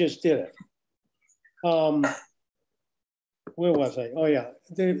 and I just did it. Where was I? Oh yeah,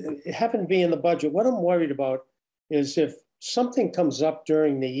 it happened to be in the budget. What I'm worried about is if something comes up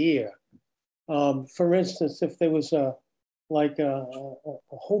during the year. For instance, if there was a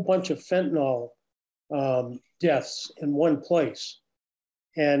whole bunch of fentanyl deaths in one place,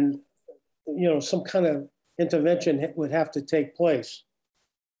 and you know some kind of intervention would have to take place.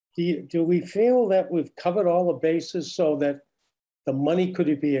 Do we feel that we've covered all the bases so that the money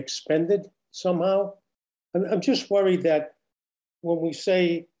could be expended somehow? I'm just worried that when we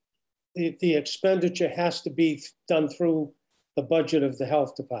say the expenditure has to be done through the budget of the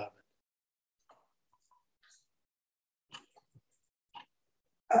health department.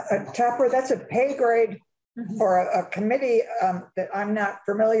 Topper, that's a pay grade for a committee that I'm not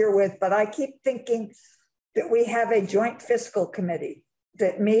familiar with, but I keep thinking that we have a joint fiscal committee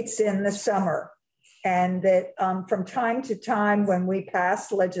that meets in the summer, and that from time to time when we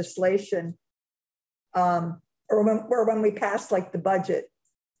pass legislation or when we pass like the budget,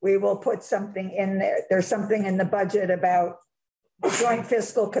 we will put something in there. There's something in the budget about the joint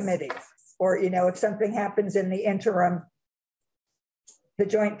fiscal committee, or, you know, if something happens in the interim, the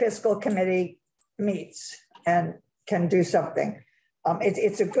joint fiscal committee meets and can do something.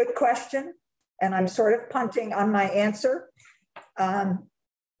 It's a good question, and I'm sort of punting on my answer.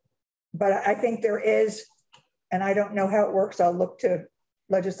 But I think there is, and I don't know how it works. I'll look to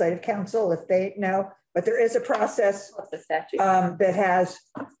legislative council if they know, but there is a process that has,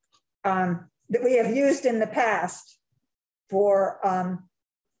 that we have used in the past for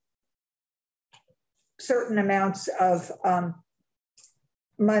certain amounts of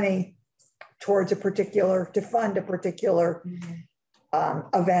money towards a particular, to fund a particular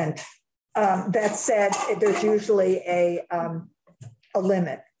event. That said, there's usually a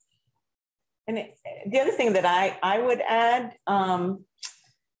limit. And the other thing that I would add,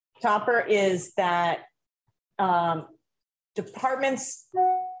 Topper, is that departments,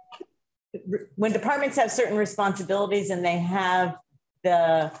 when departments have certain responsibilities and they have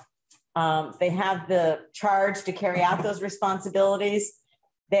the charge to carry out those responsibilities,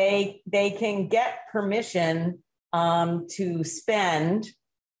 they can get permission to spend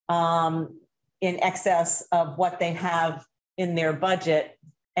in excess of what they have in their budget.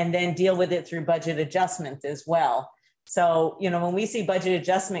 and then deal with it through budget adjustment as well. So, you know, when we see budget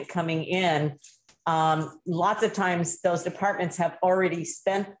adjustment coming in, lots of times those departments have already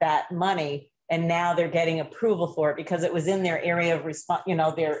spent that money and now they're getting approval for it because it was in their area of response, you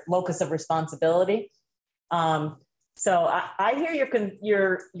know, their locus of responsibility. So I hear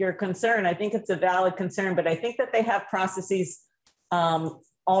your concern. I think it's a valid concern, but I think that they have processes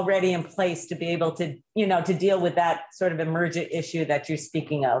already in place to be able to, you know, to deal with that sort of emergent issue that you're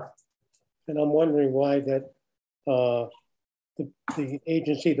speaking of. And I'm wondering why that the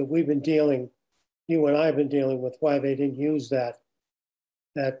agency that we've been dealing, you and I have been dealing with, why they didn't use that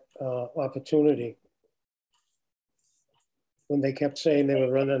opportunity when they kept saying they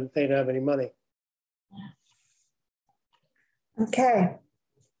would run and they didn't have any money. Okay.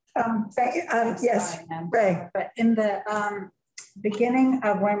 Yes, Ray. But in the beginning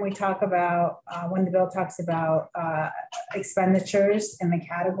of when we talk about, when the bill talks about expenditures and the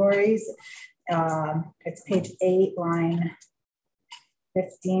categories, it's page 8, line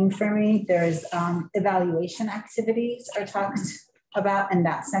 15 for me. There's evaluation activities are talked about in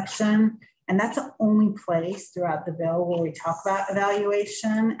that section. And that's the only place throughout the bill where we talk about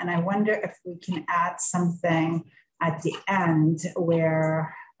evaluation. And I wonder if we can add something at the end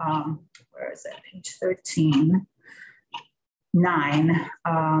where is it? Page 13. 9,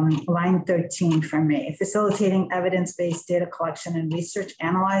 line 13 for me. Facilitating evidence-based data collection and research,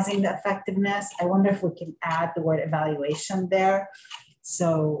 analyzing the effectiveness. I wonder if we can add the word evaluation there.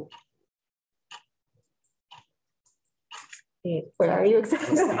 So, where are you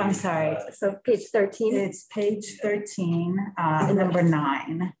exactly? I'm sorry. So page 13? It's page 13, number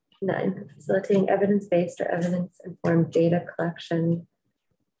 9. 9, facilitating evidence-based or evidence-informed data collection,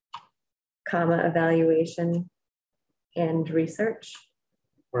 comma, evaluation, and research.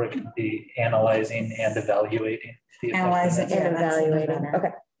 Or it can be analyzing and evaluating. Analyzing and evaluating.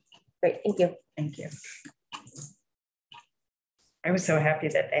 Okay, great, thank you. Thank you. I was so happy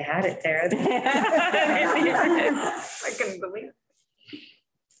that they had it there. I couldn't believe it.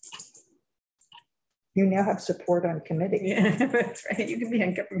 You now have support on committee. Yeah, that's right. You can be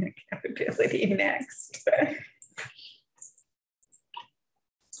on government accountability next.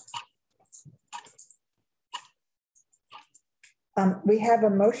 We have a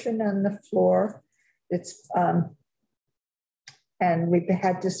motion on the floor. It's and we've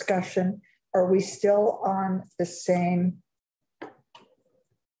had discussion. Are we still on the same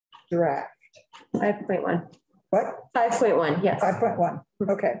draft? 5.1. What? 5.1, yes. 5.1,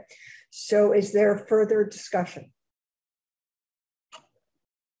 okay. So is there further discussion?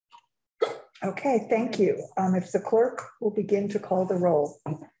 Okay, thank you. If the clerk will begin to call the roll.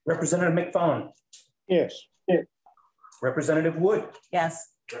 Representative McFawn. Yes. Representative Wood.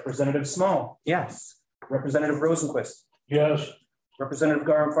 Yes. Representative Small. Yes. Representative Rosenquist. Yes. Representative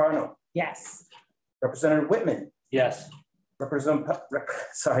Garofano. Yes. Representative Whitman. Yes. Representative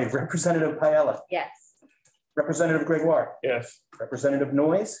Paella. Yes. Representative Gregoire. Yes. Representative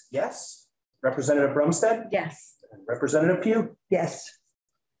Noyes. Yes. Representative Brumstead. Yes. And Representative Pugh. Yes.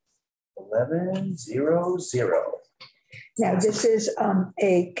 11-0-0. Now this is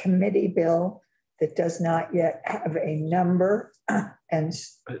a committee bill that does not yet have a number and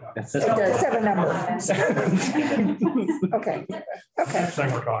it does have a number. Okay. Okay. Next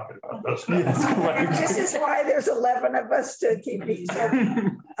time we're talking about this. This is why there's 11 of us to keep these.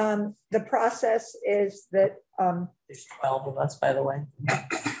 The process is that There's 12 of us, by the way.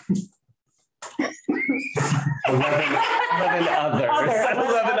 11 others.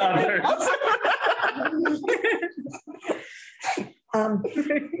 11 others.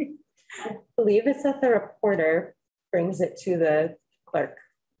 I believe it's that the reporter brings it to the clerk.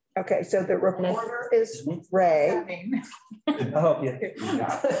 Okay, so the reporter is Ray. Oh, yeah.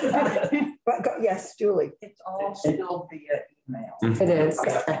 But yes, Julie. It's all still via email. It is.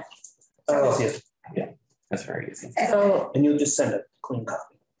 Oh, yes. That's very easy. So, And you'll just send a clean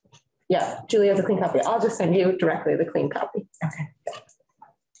copy. yeah, Julie has a clean copy. I'll just send you directly the clean copy. Okay.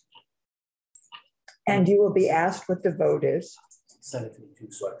 And you will be asked what the vote is. Send it to me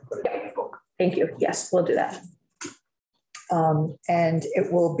too, so I can put it in my book. Thank you. Yes, we'll do that. And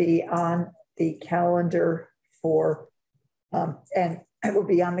it will be on the calendar for, and it will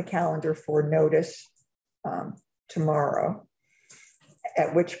be on the calendar for notice tomorrow,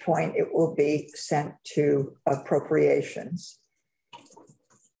 at which point it will be sent to appropriations.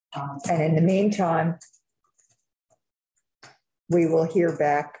 And in the meantime, we will hear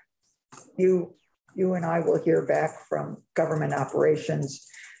back, you and I will hear back from government operations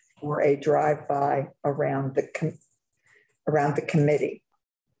for a drive-by around the committee,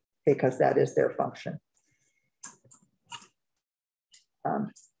 because that is their function.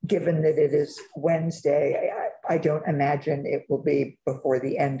 given that it is Wednesday, I don't imagine it will be before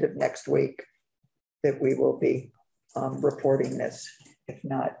the end of next week that we will be reporting this, if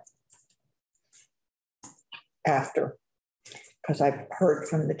not after. Because I've heard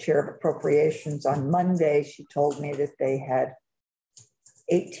from the chair of appropriations on Monday, she told me that they had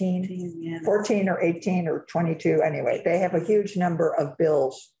 14 or 18 or 22. Anyway, they have a huge number of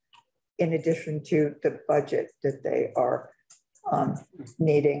bills in addition to the budget that they are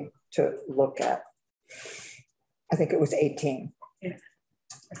needing to look at. I think it was 18. Yeah,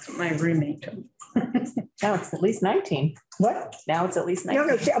 that's what my roommate told me. Now it's at least 19. What? Now it's at least 19.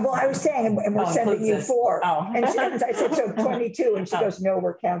 No, well, I was saying, and we're sending you 4. Oh. And I said, so 22. And she goes, no,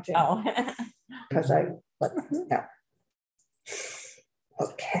 we're counting. Oh. Because yeah.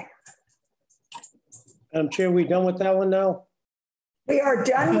 Okay. Chair, we done with that one now? We are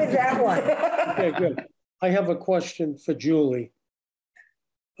done with that one. Okay, good. I have a question for Julie.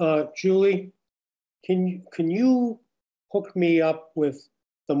 Julie, can you hook me up with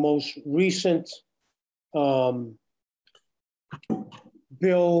the most recent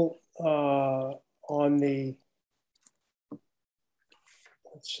bill on the,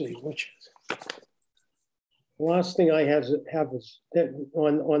 let's see, which is, the last thing I have is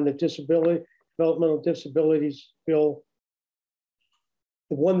on the developmental disabilities bill,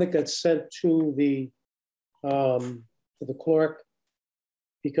 the one that got sent to the clerk,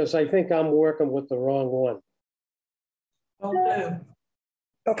 because I think I'm working with the wrong one.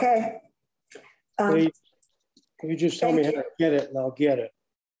 Okay. Can you just tell me how to get it and I'll get it.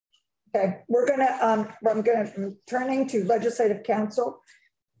 Okay, I'm turning to legislative council.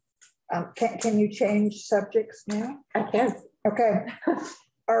 Can you change subjects now? I can. Okay.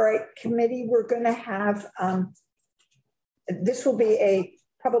 All right, committee, we're gonna have, this will be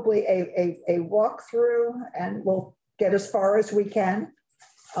probably a walkthrough, and we'll get as far as we can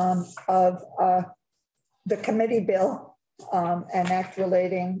of the committee bill and act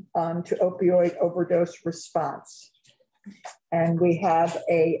relating to opioid overdose response. And we have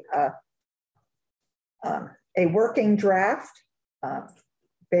a working draft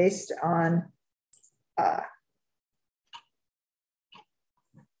based on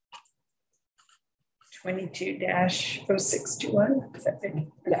 22-0621. Is that big?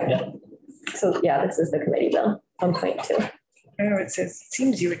 Yeah. So yeah, this is the committee bill 1.2. I know it says, it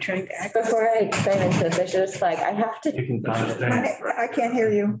seems you were trying to act. Before I dive into this, I should just I have to. You can find it. I can't hear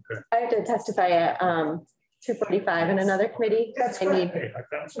you. I have to testify at 2:45 in another committee. That's I need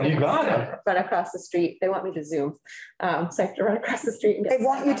You got it. run across the street. They want me to Zoom. So I have to run across the street. And They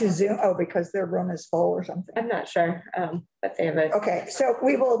want you to Zoom, because their room is full or something. I'm not sure, but they have a. Okay, so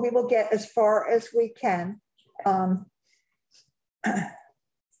we will get as far as we can.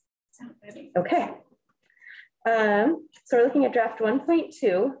 Okay. So we're looking at draft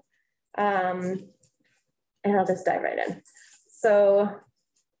 1.2, and I'll just dive right in. So.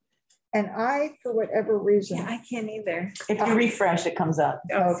 And I, for whatever reason. Yeah, I can't either. If you refresh, it comes up.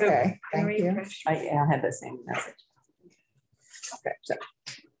 Okay, thank you. I had the same message. Okay, so.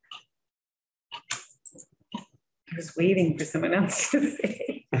 I was waiting for someone else to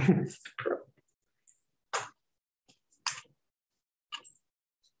say.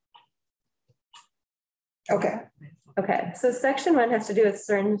 Okay, so section 1 has to do with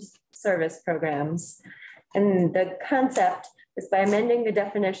certain service programs. And the concept is by amending the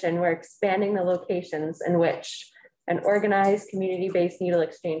definition, we're expanding the locations in which an organized community-based needle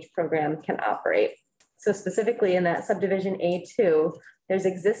exchange program can operate. So specifically in that subdivision A2, there's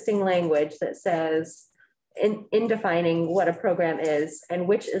existing language that says in defining what a program is and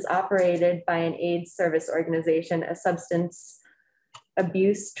which is operated by an AIDS service organization, a substance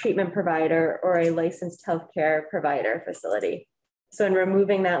abuse treatment provider, or a licensed healthcare provider facility. So in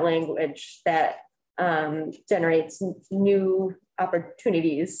removing that language, that generates new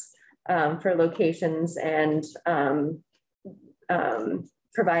opportunities for locations and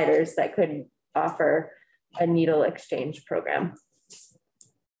providers that could offer a needle exchange program.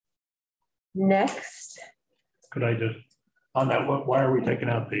 Next. Could I just, on that, why are we taking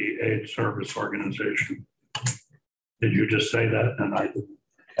out the AIDS service organization? Did you just say that? And I didn't.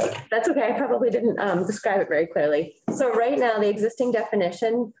 That's okay. I probably didn't describe it very clearly. So right now, the existing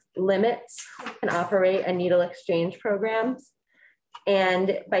definition limits who can operate a needle exchange program.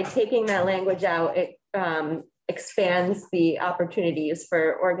 And by taking that language out, it expands the opportunities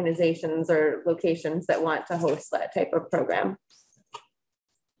for organizations or locations that want to host that type of program.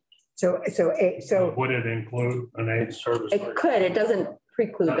 So would it include an AIDS service? It could. It doesn't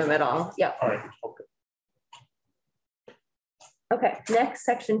preclude them at all. Yeah. All right. Okay. Okay, next,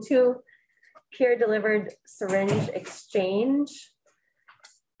 section 2, peer delivered syringe exchange.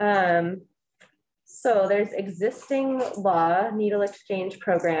 So there's existing law, needle exchange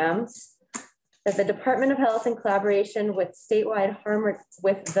programs that the Department of Health in collaboration with the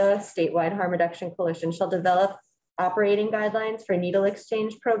statewide harm reduction coalition shall develop operating guidelines for needle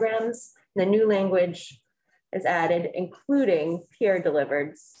exchange programs. The new language is added, including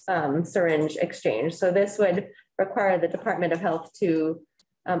peer-delivered syringe exchange. So this would require the Department of Health to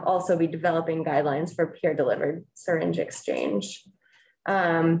also be developing guidelines for peer-delivered syringe exchange.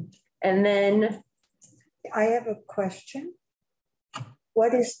 And then I have a question.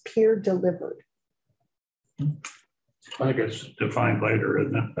 What is peer-delivered? I think it's defined later,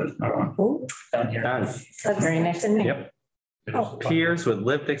 isn't it? That's not on. Down here. Very next thing. Yep. Peers with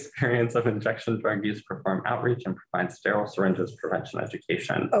lived experience of injection drug use perform outreach and provide sterile syringes prevention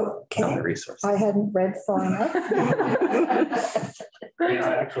education. Okay. On the resources. I hadn't read far enough. Yeah,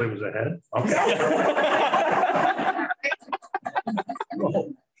 I actually was ahead. Okay.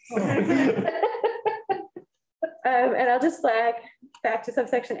 And I'll just flag back to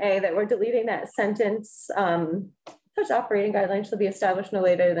subsection A that we're deleting that sentence. Such operating guidelines shall be established no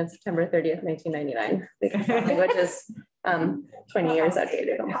later than September 30th, 1999. Because that language is 20 years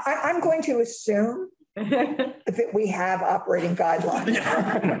outdated. I'm going to assume that we have operating guidelines.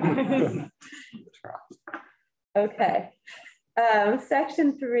 Okay.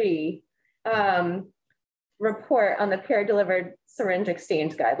 Section 3, report on the peer-delivered syringe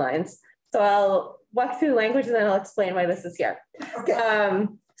exchange guidelines. So I'll walk through the language and then I'll explain why this is here. Okay.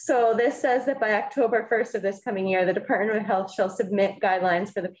 So this says that by October 1st of this coming year, the Department of Health shall submit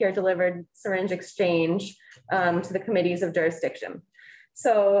guidelines for the peer-delivered syringe exchange to the committees of jurisdiction.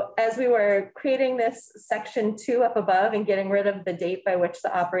 So as we were creating this section 2 up above and getting rid of the date by which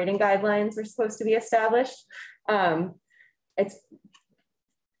the operating guidelines were supposed to be established,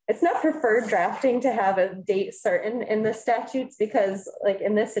 it's not preferred drafting to have a date certain in the statutes, because like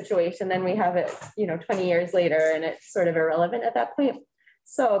in this situation, then we have it, 20 years later and it's sort of irrelevant at that point.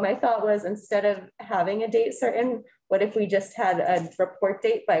 So my thought was, instead of having a date certain, what if we just had a report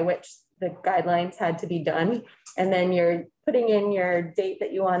date by which the guidelines had to be done? And then you're putting in your date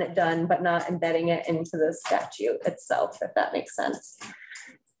that you want it done, but not embedding it into the statute itself, if that makes sense.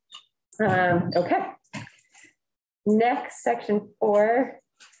 Okay. Next, section 4,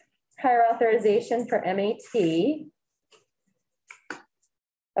 prior authorization for MAT.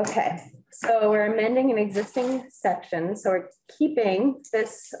 Okay, so we're amending an existing section. So we're keeping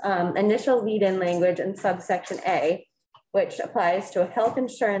this initial lead-in language in subsection A, which applies to a health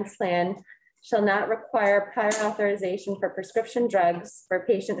insurance plan shall not require prior authorization for prescription drugs for a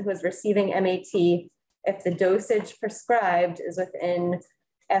patient who is receiving MAT if the dosage prescribed is within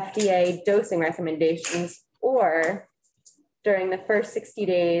FDA dosing recommendations, or during the first 60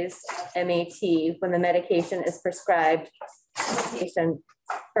 days MAT when the medication is prescribed to the patient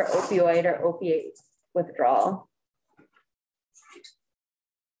for opioid or opiate withdrawal.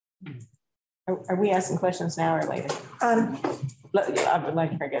 Are we asking questions now or later? I would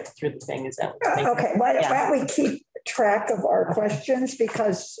like to get through the thing. Is that okay? Why don't we keep track of our questions,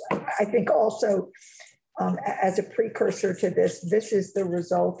 because I think also as a precursor to this, this is the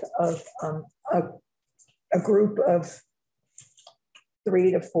result of a group of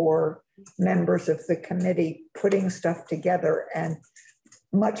 3 to 4 members of the committee putting stuff together. And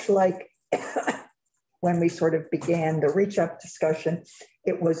much like when we sort of began the reach up discussion,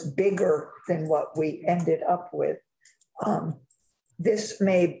 it was bigger than what we ended up with. This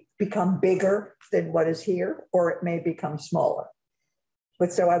may become bigger than what is here, or it may become smaller.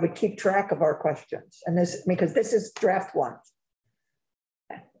 But so I would keep track of our questions, and this, because this is draft 1.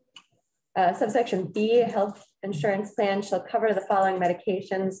 Subsection B, health insurance plan shall cover the following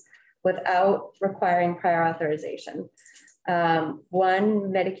medications without requiring prior authorization.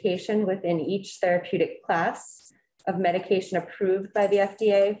 1 medication within each therapeutic class of medication approved by the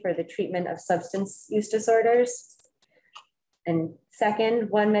FDA for the treatment of substance use disorders. And 2nd,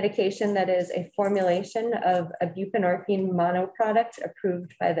 1 medication that is a formulation of a buprenorphine monoproduct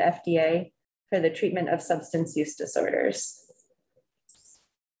approved by the FDA for the treatment of substance use disorders.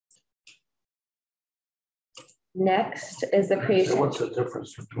 Next is the creation. So what's the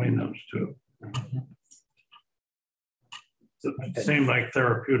difference between those two? It seemed like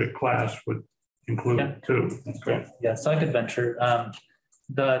therapeutic class would include 2. Okay. Yeah, so I could venture.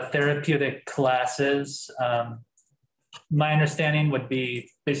 The therapeutic classes, my understanding would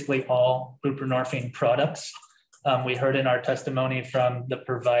be basically all buprenorphine products. We heard in our testimony from the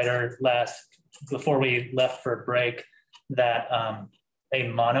provider before we left for a break, that a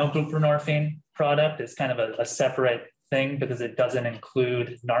monobuprenorphine product is kind of a separate thing because it doesn't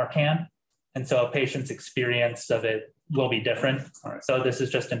include Narcan. And so a patient's experience of it will be different. So this is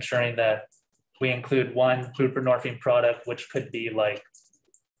just ensuring that we include one buprenorphine product, which could be like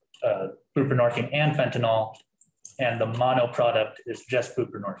buprenorphine and fentanyl, and the mono product is just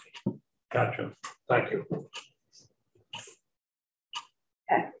buprenorphine. Gotcha. Thank you.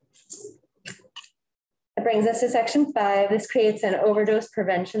 Okay. That brings us to section 5. This creates an overdose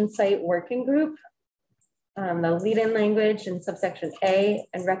prevention site working group. The lead-in language in subsection A,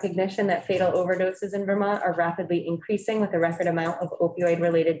 and recognition that fatal overdoses in Vermont are rapidly increasing with a record amount of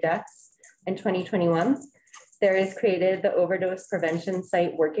opioid-related deaths in 2021. There is created the overdose prevention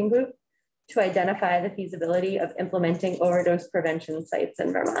site working group to identify the feasibility of implementing overdose prevention sites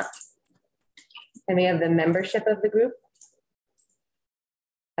in Vermont. And we have the membership of the group.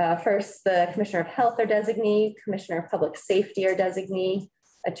 First, the Commissioner of Health or designee, Commissioner of Public Safety or designee,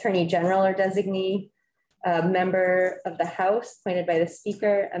 Attorney General or designee, a member of the House appointed by the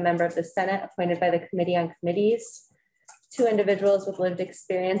Speaker, a member of the Senate appointed by the Committee on Committees, 2 individuals with lived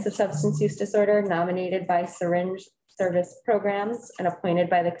experience of substance use disorder nominated by syringe service programs and appointed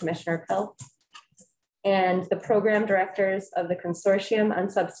by the Commissioner of Health, and the program directors of the Consortium on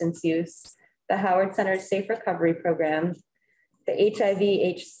Substance Use, the Howard Center's Safe Recovery Program, the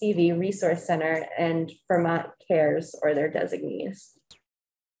HIV/HCV Resource Center, and Vermont Cares or their designees.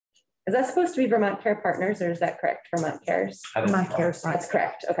 Is that supposed to be Vermont Care Partners, or is that correct? Vermont Cares? Vermont Cares. That's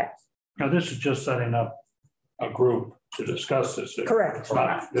correct. Okay. Now, this is just setting up a group to discuss this. Correct.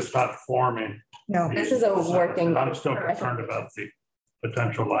 It's not forming. No. This is a working. I'm still concerned about the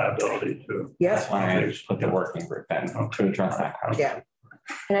potential liability too. Yes. That's why I put the working group in to address that. Yeah.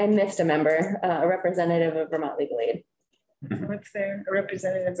 And I missed a member, a representative of Vermont Legal Aid. What's there? A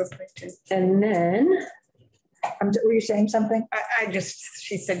representative of Christian. And then. Were you saying something?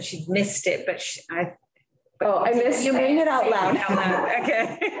 She said she missed it, but I missed you saying it out loud.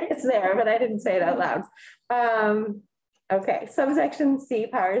 Okay. It's there, but I didn't say it out loud. Okay, subsection C,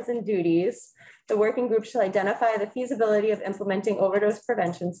 powers and duties. The working group shall identify the feasibility of implementing overdose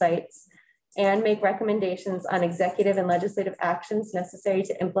prevention sites and make recommendations on executive and legislative actions necessary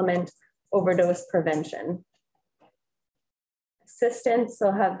to implement overdose prevention. Assistants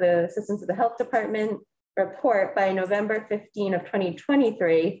will have the assistants of the health department report by November 15 of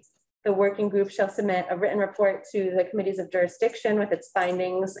 2023. The working group shall submit a written report to the committees of jurisdiction with its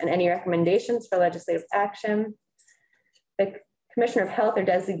findings and any recommendations for legislative action. The Commissioner of Health or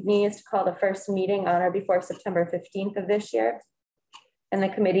designee is to call the first meeting on or before September 15th of this year. And the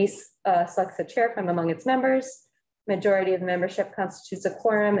committee selects a chair from among its members. Majority of the membership constitutes a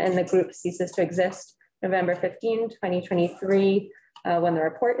quorum, and the group ceases to exist November 15, 2023, when the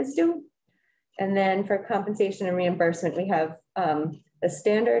report is due. And then for compensation and reimbursement, we have the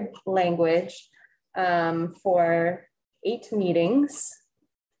standard language for 8 meetings.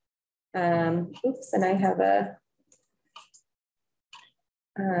 Oops, and I have a,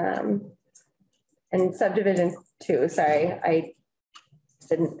 and subdivision 2, sorry, I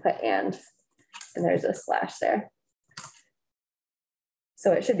didn't put and there's a slash there.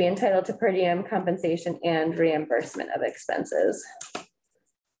 So it should be entitled to per diem compensation and reimbursement of expenses.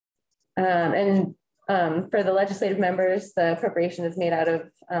 For the legislative members, the appropriation is made out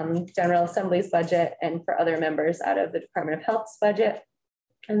of General Assembly's budget, and for other members out of the Department of Health's budget.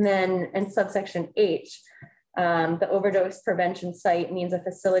 And then in subsection H, the overdose prevention site means a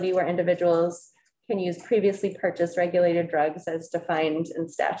facility where individuals can use previously purchased regulated drugs as defined in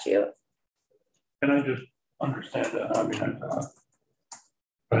statute. Can I just understand that? I mean,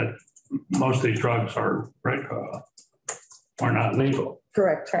 but most of these drugs are not legal.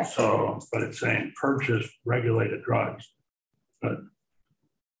 Correct. So, but it's saying purchase regulated drugs, but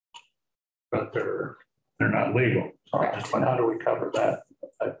they're not legal. So how do we cover that?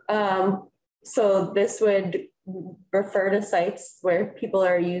 So this would refer to sites where people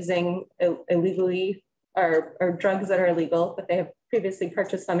are using illegally or drugs that are illegal, but they have previously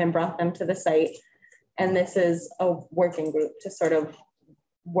purchased them and brought them to the site. And this is a working group to sort of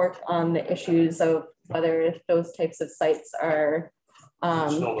work on the issues of whether those types of sites are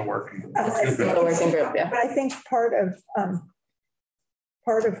still the working group. Still the working group, yeah. But I think part of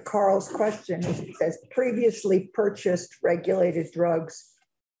Carl's question is it says previously purchased regulated drugs.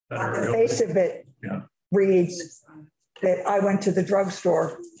 On the face of it, reads that I went to the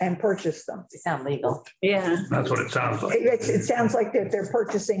drugstore and purchased them. They sound legal. Yeah. That's what it sounds like. It sounds like that they're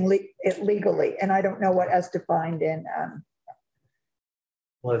purchasing it legally, and I don't know what as defined in.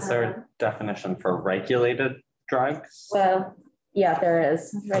 Well, is there a definition for regulated drugs? Well, yeah, there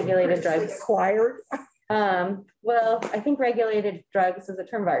is regulated drugs. Required? Well, I think regulated drugs is a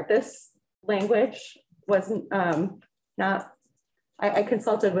term of art. This language wasn't not I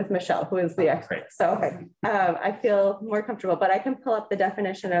consulted with Michelle, who is the expert. So I feel more comfortable, but I can pull up the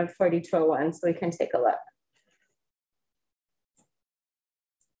definition of 4201 so we can take a look.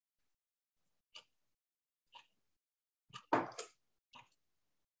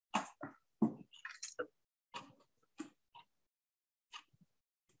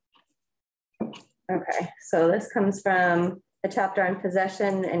 Okay, so this comes from the chapter on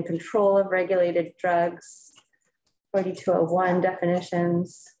possession and control of regulated drugs, 4201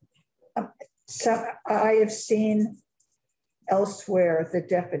 definitions. So I have seen elsewhere the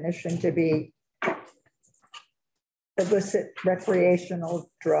definition to be illicit recreational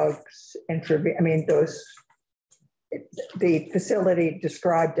drugs, I mean, those, the facility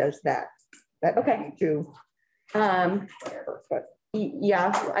described as that. That okay. Too. But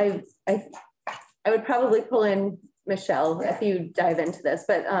yeah, I would probably pull in Michelle if you dive into this,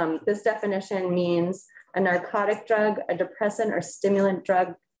 but this definition means a narcotic drug, a depressant or stimulant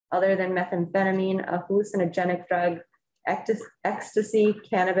drug other than methamphetamine, a hallucinogenic drug, ecstasy,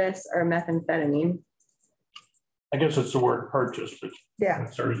 cannabis, or methamphetamine. I guess it's the word purchase that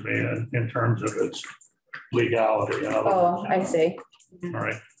concerns me in terms of its legality. Oh, I see. All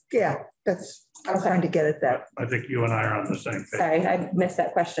right. Yeah, that's, I was trying to get at that. I think you and I are on the same page. Sorry, I missed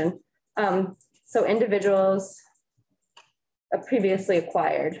that question. So individuals previously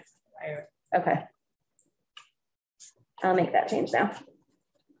acquired. Okay. I'll make that change now.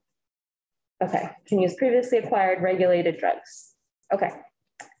 Okay, can use previously acquired regulated drugs. Okay,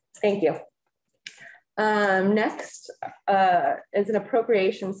 thank you. Next is an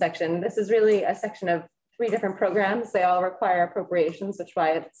appropriation section. This is really a section of 3 different programs. They all require appropriations, which is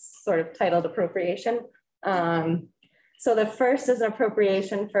why it's sort of titled appropriation. So the first is an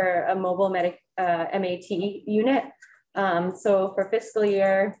appropriation for a mobile MAT unit. So for fiscal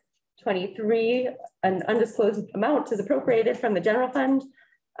year 23, an undisclosed amount is appropriated from the general fund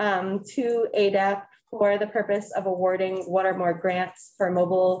to ADAP for the purpose of awarding 1 or more grants for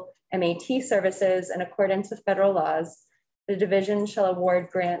mobile MAT services in accordance with federal laws. The division shall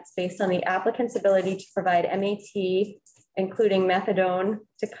award grants based on the applicant's ability to provide MAT, including methadone,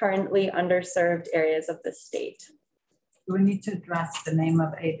 to currently underserved areas of the state. Do we need to address the name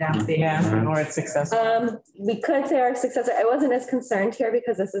of ADAP? Yeah, or its successor. We could say our successor. I wasn't as concerned here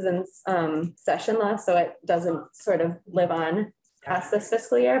because this is in session law, so it doesn't sort of live on past this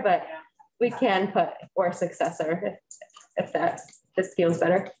fiscal year, but we can put or successor if this feels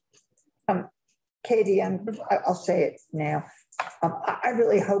better. Katie, I'll say it now. I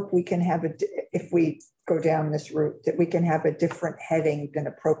really hope we can have if we go down this route, that we can have a different heading than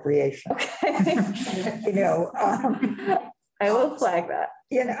appropriation. Okay. You know, I will flag that.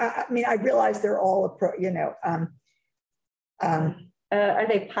 You know, I mean, I realize they're all, are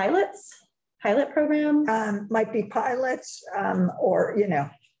they pilots? Pilot programs? Might be pilots or, you know,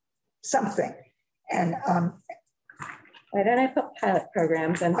 something. And why don't I put pilot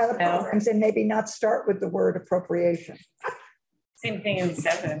programs and pilot programs and maybe not start with the word appropriation? Same thing in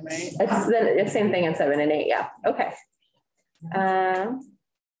 7, right? It's the same thing in 7 and 8, yeah. Okay.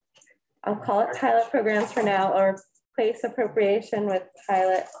 I'll call it pilot programs for now, or place appropriation with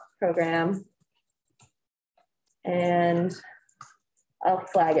pilot program. And I'll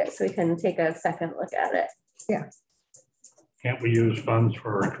flag it so we can take a second look at it. Yeah. Can't we use funds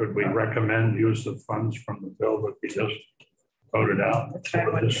could we recommend use of funds from the bill that we just voted out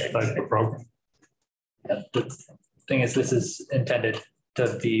for this type of program? Yeah, the thing is, this is intended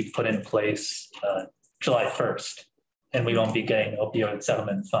to be put in place July 1st, and we won't be getting opioid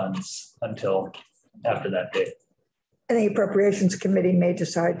settlement funds until after that date. And the appropriations committee may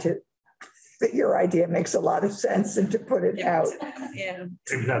decide that your idea makes a lot of sense and to put it out. Yeah.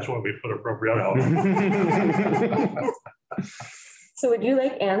 Maybe that's why we put appropriate out. So would you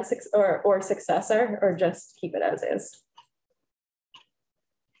like or successor, or just keep it as is?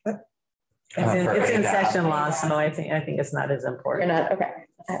 It's in session law, so I think it's not as important. You're not, okay.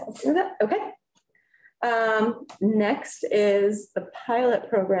 I'll do that. Okay. Next is the pilot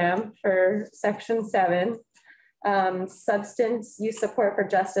program for section 7. Substance use support for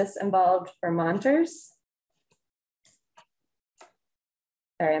justice involved Vermonters.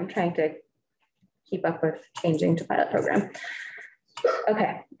 Sorry, I'm trying to keep up with changing to pilot program.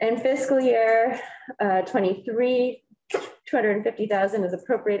 Okay, in fiscal year 23, 250,000 is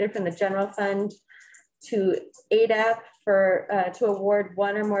appropriated from the general fund to ADAP to award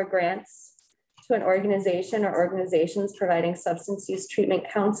 1 or more grants to an organization or organizations providing substance use treatment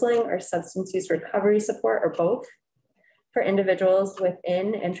counseling or substance use recovery support, or both, for individuals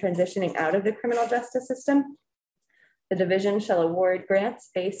within and transitioning out of the criminal justice system. The division shall award grants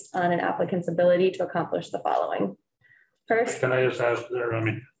based on an applicant's ability to accomplish the following: First, can I just ask there, I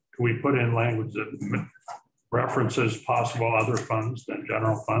mean, can we put in language that references possible other funds than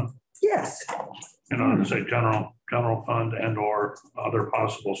general fund? Yes. You know, to say general fund and or other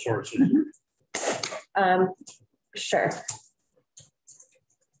possible sources. Sure.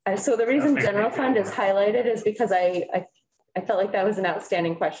 So the reason general fund is highlighted is because I felt like that was an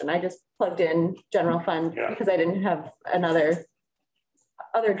outstanding question. I just plugged in general fund because I didn't have other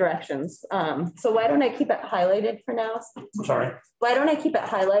directions. So why don't I keep it highlighted for now? Sorry. Why don't I keep it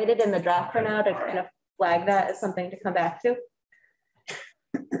highlighted in the draft for now to kind of flag that as something to come back to?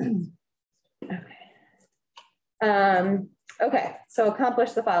 Okay. Okay, so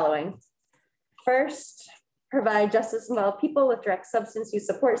accomplish the following. First, provide justice-involved people with direct substance use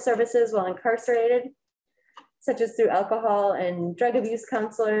support services while incarcerated, such as through alcohol and drug abuse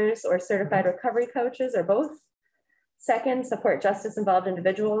counselors or certified recovery coaches or both. Second, support justice-involved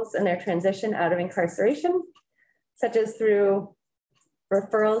individuals in their transition out of incarceration, such as through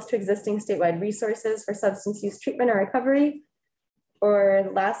referrals to existing statewide resources for substance use treatment or recovery. Or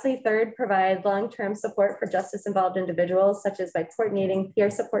lastly, third, provide long-term support for justice-involved individuals, such as by coordinating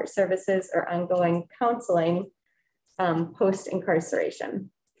peer support services or ongoing counseling post-incarceration.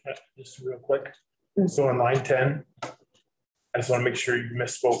 Just real quick. So in line 10, I just want to make sure you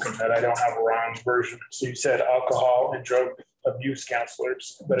misspoken, that I don't have a wrong version. So you said alcohol and drug abuse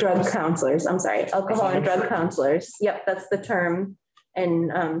counselors. Drug counselors, I'm sorry, alcohol and drug counselors. Yep, that's the term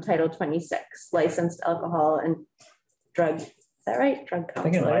in Title 26, licensed alcohol and drug. Is that right? Drug counselors. I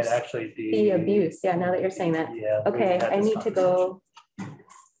think it might actually be the abuse. Yeah, now that you're saying that. Yeah. Okay, I need to go.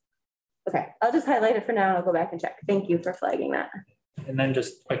 Okay, I'll just highlight it for now and I'll go back and check. Thank you for flagging that. And then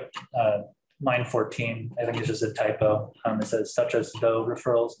just quick, line 14, I think it's just a typo. It says such as though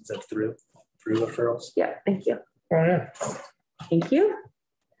referrals instead of through referrals. Yeah, thank you. Oh, yeah. Thank you.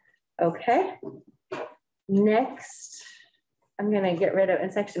 Okay. Next, I'm going to get rid of,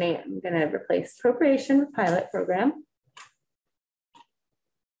 in section 8, I'm going to replace appropriation with pilot program.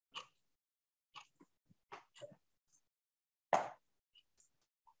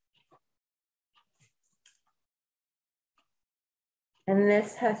 And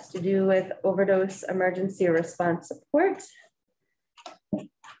this has to do with overdose emergency response support.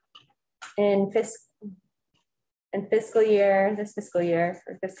 In fiscal year, this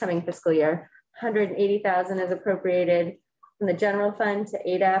coming fiscal year, 180,000 is appropriated from the general fund to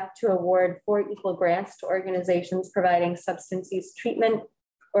ADAP to award 4 equal grants to organizations providing substance use treatment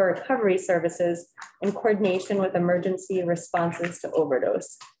or recovery services in coordination with emergency responses to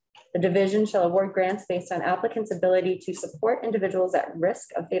overdose. The division shall award grants based on applicants' ability to support individuals at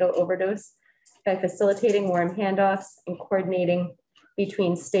risk of fatal overdose by facilitating warm handoffs and coordinating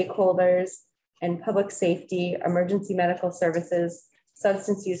between stakeholders and public safety, emergency medical services,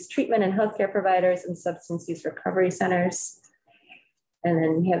 substance use treatment and healthcare providers, and substance use recovery centers. And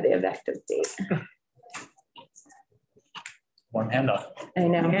then we have the effective date. Warm handoff. I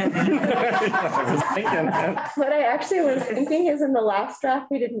know. I was thinking that. What I actually was thinking is in the last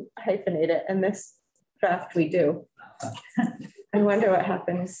draft, we didn't hyphenate it, and this draft we do. I wonder what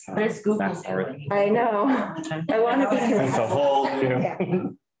happens. There's Google's everything. I know. I want to be. It's a whole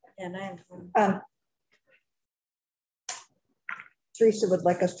new. Teresa would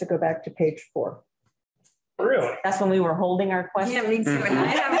like us to go back to page 4. Really? That's when we were holding our question. Yeah, me too. And I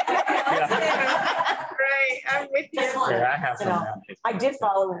have right, I'm with you. Yeah, I have some. I did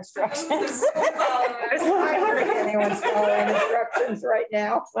follow instructions. I don't think anyone's following instructions right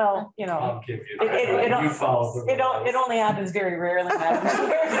now. Well, you know, I'll give you. it only happens very rarely. So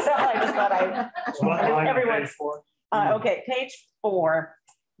I just thought everyone's okay. Page 4,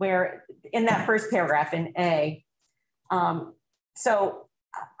 where in that first paragraph in A. So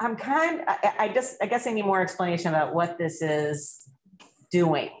I'm I guess I need more explanation about what this is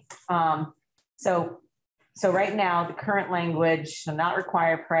doing. So right now, the current language shall not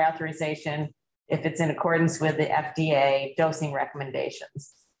require prior authorization if it's in accordance with the FDA dosing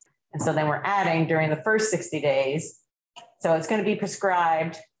recommendations. And so then we're adding during the first 60 days. So it's going to be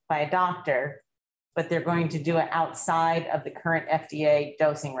prescribed by a doctor, but they're going to do it outside of the current FDA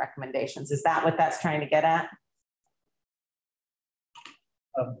dosing recommendations. Is that what that's trying to get at?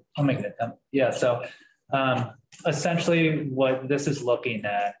 I'll make it. Yeah, so essentially what this is looking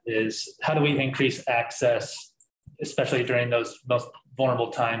at is how do we increase access, especially during those most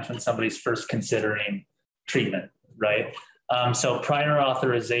vulnerable times when somebody's first considering treatment, right? So prior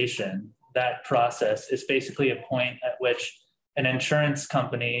authorization, that process is basically a point at which an insurance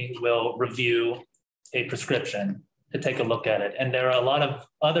company will review a prescription to take a look at it. And there are a lot of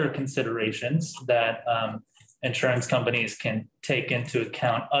other considerations that insurance companies can take into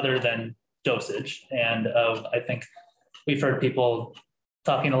account other than dosage. And I think we've heard people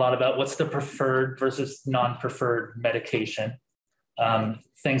talking a lot about what's the preferred versus non-preferred medication,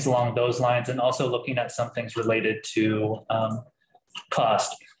 things along those lines, and also looking at some things related to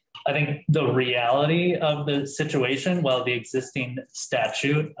cost. I think the reality of the situation, while the existing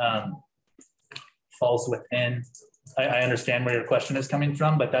statute falls within, I understand where your question is coming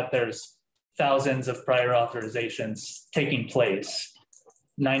from, but that there's thousands of prior authorizations taking place.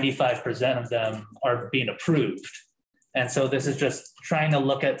 95% of them are being approved. And so this is just trying to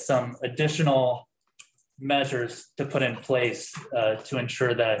look at some additional measures to put in place to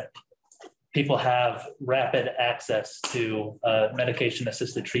ensure that people have rapid access to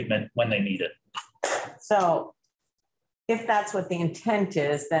medication-assisted treatment when they need it. So if that's what the intent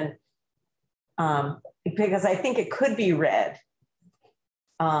is, then, because I think it could be read,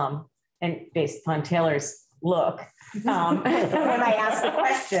 and based upon Taylor's look, when I asked the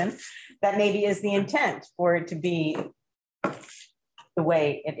question, that maybe is the intent for it to be the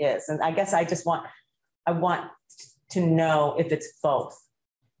way it is. And I guess I want to know if it's both.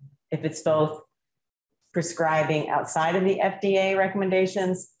 If it's both prescribing outside of the FDA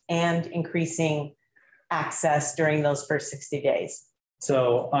recommendations and increasing access during those first 60 days.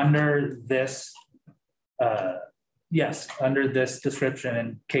 So under this, yes, under this description,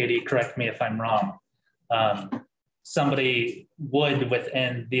 and Katie, correct me if I'm wrong, somebody would,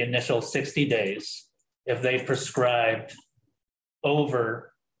 within the initial 60 days, if they prescribed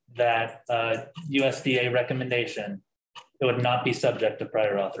over that USDA recommendation, it would not be subject to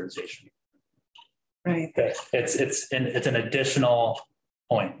prior authorization. Right. Okay. It's an additional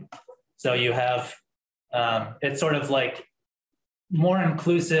point. So you have, it's sort of like more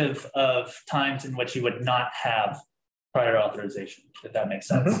inclusive of times in which you would not have prior authorization, if that makes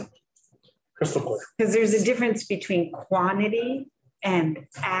sense. Mm-hmm. Crystal clear. Because there's a difference between quantity and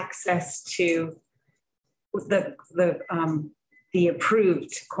access to the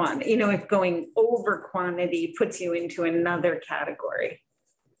approved quantity. You know, if going over quantity puts you into another category.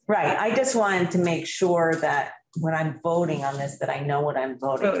 Right. I just wanted to make sure that when I'm voting on this, that I know what I'm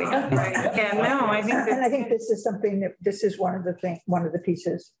voting on. Right. Yeah, no, I think and I think this is something that this is one of the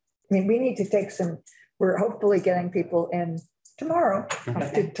pieces. I mean, we need to take some, we're hopefully getting people in tomorrow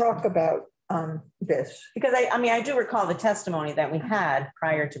to talk about this. Because I do recall the testimony that we had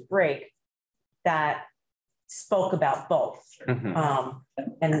prior to break that spoke about both,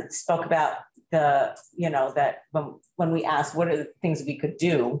 and spoke about the, that when we asked what are the things we could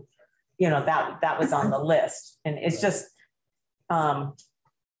do, that was on the list. And it's just, so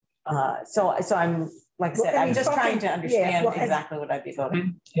I'm, like I said, I'm just trying to understand exactly what I'd be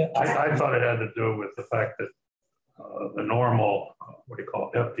voting. Yeah, I thought it had to do with the fact that the normal,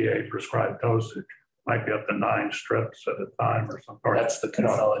 FDA prescribed dosage might be up to 9 strips at a time or something. That's the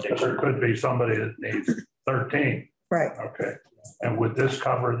consolidation. There could be somebody that needs 13. Right. Okay. And would this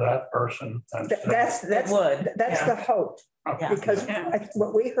cover that person? That's the hope. Okay. Because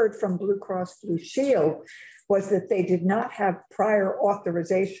what we heard from Blue Cross Blue Shield was that they did not have prior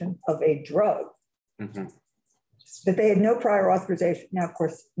authorization of a drug. That they had no prior authorization. Now, of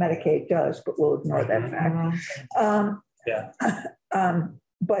course, Medicaid does, but we'll ignore that fact.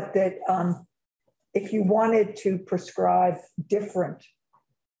 But that if you wanted to prescribe different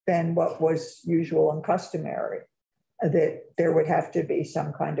than what was usual and customary, that there would have to be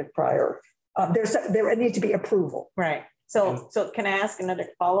some kind of prior, there would need to be approval. Right. So can I ask another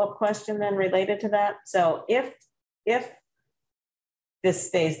follow-up question then related to that? So if this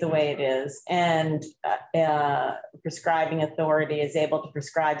stays the way it is and prescribing authority is able to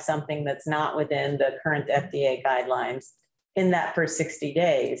prescribe something that's not within the current FDA guidelines in that first 60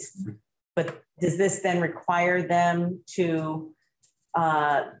 days, but does this then require them to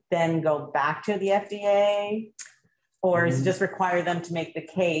then go back to the FDA, or is it just require them to make the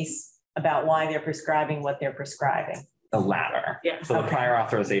case about why they're prescribing what they're prescribing? The latter. Yeah. So the prior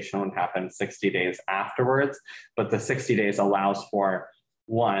authorization would happen 60 days afterwards, but the 60 days allows for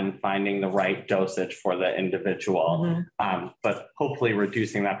one, finding the right dosage for the individual, but hopefully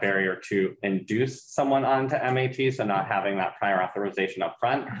reducing that barrier to induce someone onto MAT, so not having that prior authorization up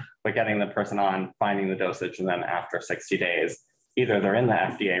front, but getting the person on, finding the dosage, and then after 60 days, either they're in the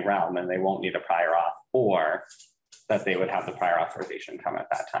FDA realm and they won't need a prior auth, or that they would have the prior authorization come at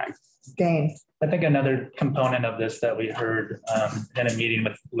that time. Dane. I think another component of this that we heard in a meeting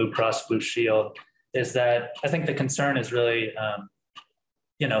with Blue Cross Blue Shield is that I think the concern is really,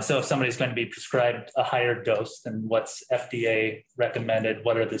 so if somebody's going to be prescribed a higher dose than what's FDA recommended,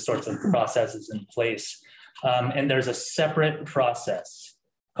 what are the sorts of processes in place? And there's a separate process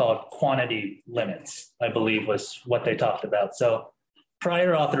called quantity limits, I believe was what they talked about. So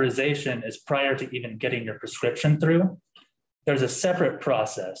prior authorization is prior to even getting your prescription through. there's a separate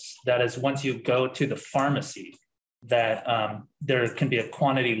process that is once you go to the pharmacy that there can be a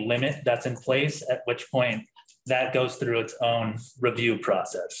quantity limit that's in place, at which point that goes through its own review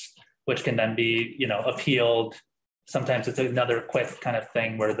process, which can then be, you know, appealed. Sometimes it's another quick kind of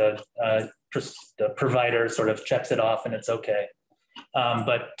thing where the provider sort of checks it off and it's okay.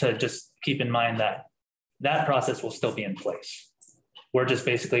 But to just keep in mind that that process will still be in place. We're just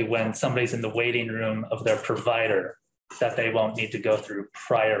basically when somebody's in the waiting room of their provider, that they won't need to go through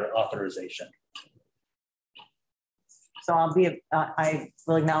prior authorization. So I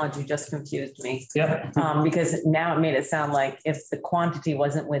will acknowledge you just confused me. Yeah. Because now it made it sound like if the quantity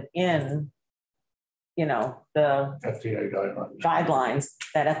wasn't within, you know, the FDA guidelines,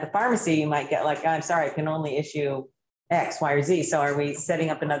 that at the pharmacy you might get like, I'm sorry, I can only issue X, Y, or Z. So are we setting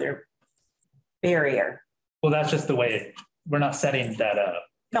up another barrier? Well, that's just the way we're not setting that up.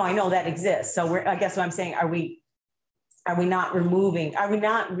 No, I know that exists. So I guess what I'm saying, are we not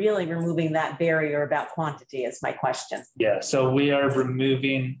really removing that barrier about quantity is my question. Yeah, so we are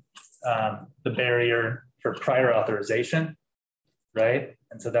removing the barrier for prior authorization, right?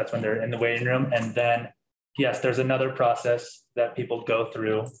 And so that's when they're in the waiting room. And then, yes, there's another process that people go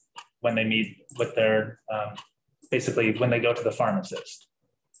through when they meet with their, basically when they go to the pharmacist.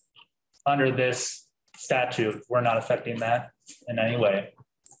 Under this statute, we're not affecting that in any way.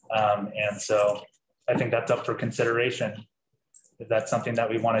 And so I think that's up for consideration. If that's something that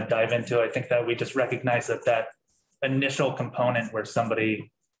we want to dive into, I think that we just recognize that that initial component where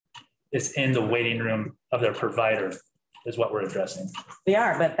somebody is in the waiting room of their provider is what we're addressing. They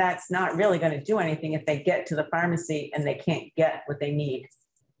are, but that's not really going to do anything if they get to the pharmacy and they can't get what they need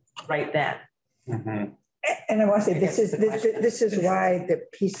right then. Mm-hmm. And I want to say this is why the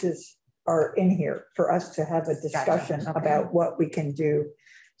pieces are in here for us to have a discussion about what we can do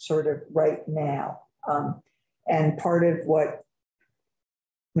sort of right now. And part of what, I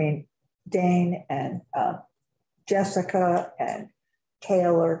mean, Dane and Jessica and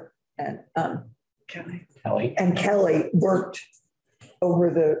Taylor and Kelly worked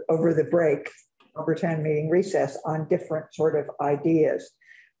over the break, over town meeting recess on different sort of ideas.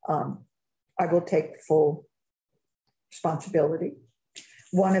 I will take full responsibility.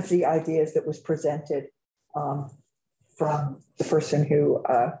 One of the ideas that was presented from the person who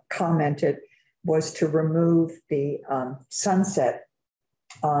commented was to remove the sunset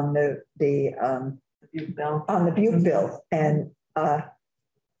on the Butte bill, and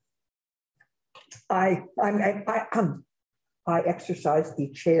I exercised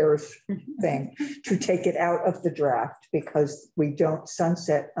the chair's thing to take it out of the draft because we don't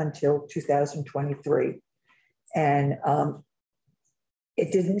sunset until 2023, and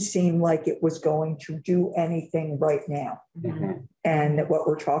it didn't seem like it was going to do anything right now. Mm-hmm. And what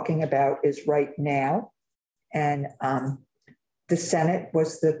we're talking about is right now. And the Senate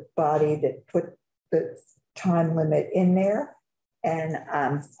was the body that put the time limit in there. And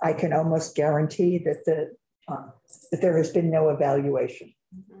I can almost guarantee that that there has been no evaluation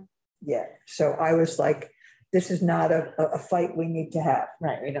yet. So I was like, this is not a fight we need to have.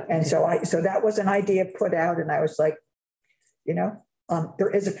 Right. We don't. And so that was an idea put out, and I was like, you know, there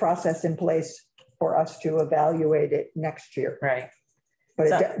is a process in place for us to evaluate it next year. Right. But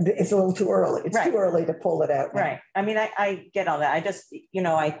it's a little too early. It's too early to pull it out now. Right. I mean, I get all that. I just, you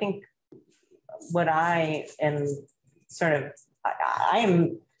know, I think what I am sort of, I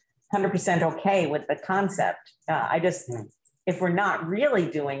am 100% okay with the concept. I just, if we're not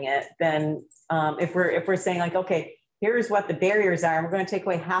really doing it, then if we're saying like, okay, here's what the barriers are, and we're going to take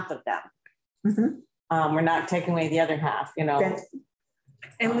away half of them. Mm-hmm. We're not taking away the other half, you know.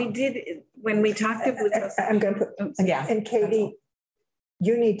 And we did, when we talked to I'm going to put, yeah. And Katie,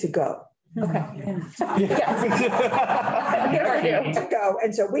 you need to go. Okay. You need to go.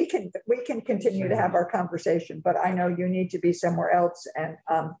 And so we can continue to have our conversation, but I know you need to be somewhere else, and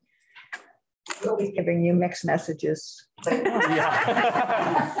we'll be giving you mixed messages.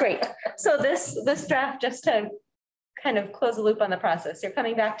 Great. So this draft, just to kind of close the loop on the process, you're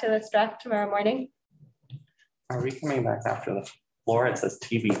coming back to this draft tomorrow morning? Are we coming back after the floor? It says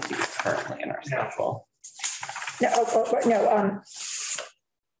TBD currently in our schedule. No,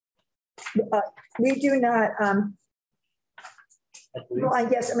 we do not. Well, I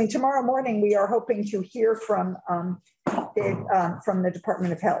guess, I mean, tomorrow morning we are hoping to hear from the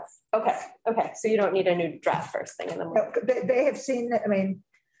Department of Health. Okay. Okay. So you don't need a new draft first thing in the morning. No, they have seen. I mean,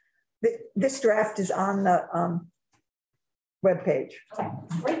 this draft is on the webpage. Okay.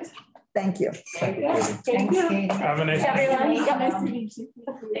 Great. Thank you. Thank you. Thank you. Have a nice day. Nice to meet you.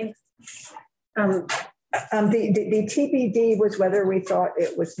 Thanks. The TBD was whether we thought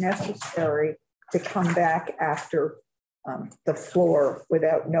it was necessary to come back after the floor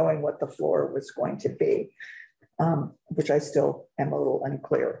without knowing what the floor was going to be, which I still am a little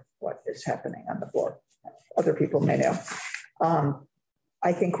unclear what is happening on the floor. Other people may know.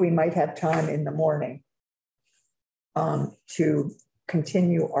 I think we might have time in the morning to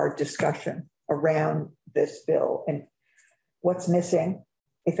continue our discussion around this bill and what's missing,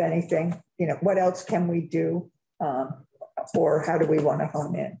 if anything, you know, what else can we do, or how do we want to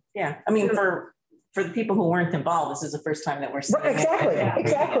hone in? Yeah, I mean, for the people who weren't involved, this is the first time that we're seeing it.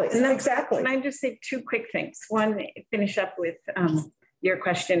 Exactly. Can I just say two quick things? One, finish up with your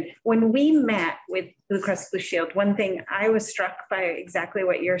question. When we met with Blue Cross Blue Shield, one thing I was struck by exactly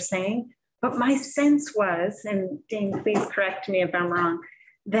what you're saying, but my sense was, and Dane, please correct me if I'm wrong,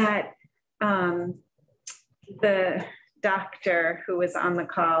 that the doctor who was on the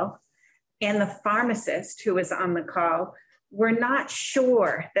call and the pharmacist who was on the call were not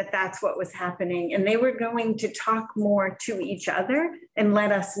sure that that's what was happening. And they were going to talk more to each other and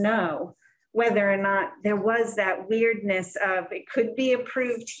let us know whether or not there was that weirdness of it could be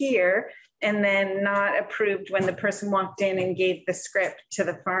approved here and then not approved when the person walked in and gave the script to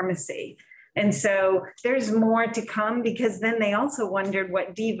the pharmacy. And so there's more to come, because then they also wondered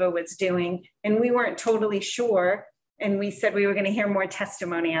what DIVA was doing and we weren't totally sure. And we said we were going to hear more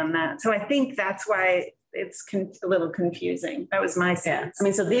testimony on that. So I think that's why it's a little confusing. That was my sense. I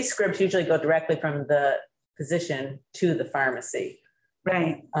mean, so these scripts usually go directly from the physician to the pharmacy.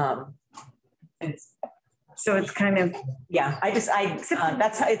 Right. So it's kind of, yeah,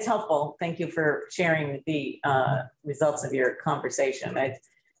 it's helpful. Thank you for sharing the results of your conversation.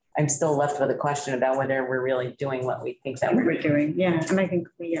 I'm still left with a question about whether we're really doing what we think that we're doing. Yeah, and I think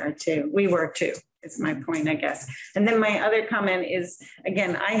we are too. We were too, is my point, I guess. And then my other comment is,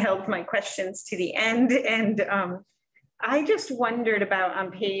 again, I held my questions to the end, and I just wondered about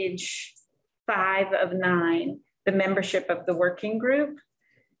on page 5 of 9, the membership of the working group,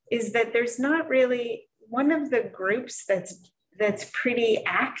 is that there's not really one of the groups that's pretty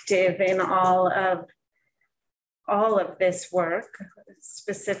active in all of this work,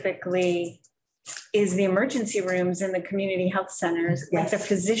 specifically is the emergency rooms and the community health centers, yes, with the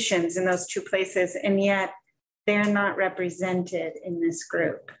physicians in those two places, and yet they're not represented in this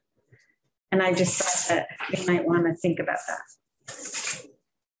group. And I just thought that you might want to think about that.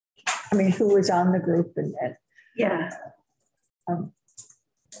 I mean, who was on the group and yeah.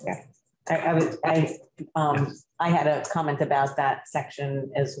 Yeah. I had a comment about that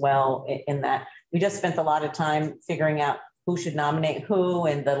section as well, in that we just spent a lot of time figuring out who should nominate who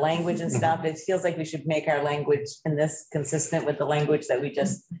and the language and stuff. It feels like we should make our language in this consistent with the language that we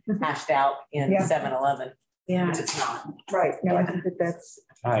just hashed out in 711. Yeah, which it's not. Right. No, I think that's.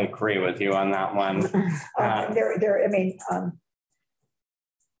 I agree with you on that one.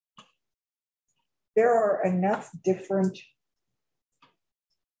 There are enough different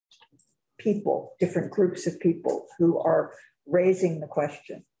people, different groups of people who are raising the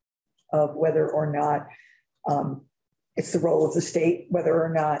question of whether or not it's the role of the state, whether or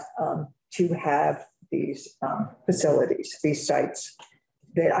not to have these facilities, these sites,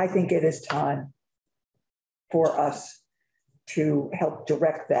 that I think it is time for us to help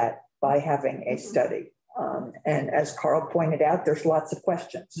direct that by having a study. And as Carl pointed out, there's lots of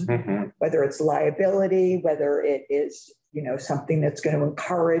questions, whether it's liability, whether it is, you know, something that's going to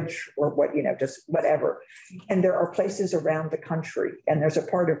encourage or what, you know, just whatever. And there are places around the country, and there's a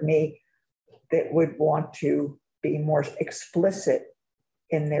part of me that would want to be more explicit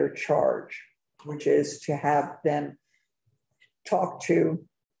in their charge, which is to have them talk to,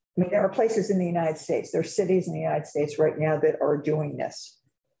 I mean, there are places in the United States, there are cities in the United States right now that are doing this.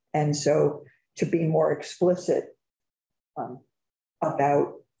 And so to be more explicit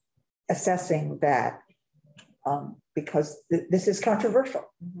about assessing that, because this is controversial.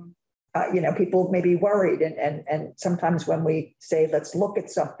 You know, people may be worried, and sometimes when we say, let's look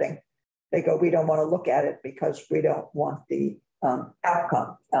at something, they go, we don't want to look at it because we don't want the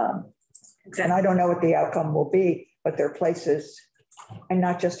outcome. And I don't know what the outcome will be, but there are places, and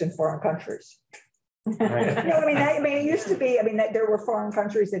not just in foreign countries. Right. No, I mean, it used to be, I mean, there were foreign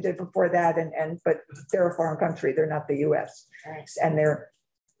countries that did before that, but they're a foreign country, they're not the US. And they're,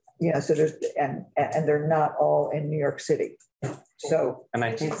 you know, so there's, and they're not all in New York City. So, and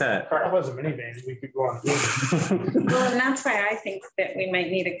I think that Carl was a minivan, we could go on. Well, and that's why I think that we might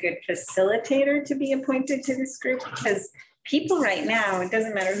need a good facilitator to be appointed to this group, because people right now, it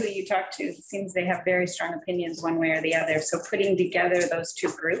doesn't matter who you talk to, it seems they have very strong opinions one way or the other. So putting together those two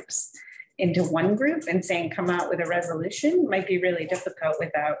groups into one group and saying, come out with a resolution might be really difficult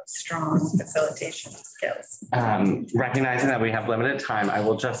without strong facilitation skills. Recognizing that we have limited time, I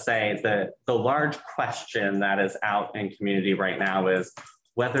will just say that the large question that is out in community right now is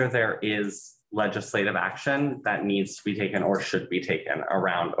whether there is legislative action that needs to be taken or should be taken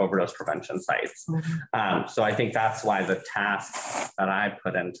around overdose prevention sites. So I think that's why the task that I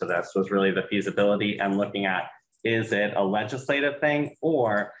put into this was really the feasibility and looking at, is it a legislative thing,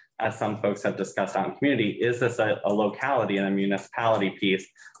 or as some folks have discussed on community, is this a locality and a municipality piece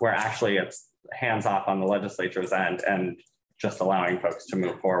where actually it's hands off on the legislature's end and just allowing folks to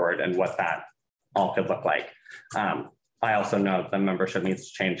move forward and what that all could look like. I also know the membership needs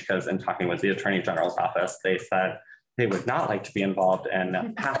to change because in talking with the Attorney General's office, they said they would not like to be involved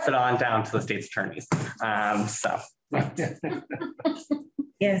and pass it on down to the state's attorneys.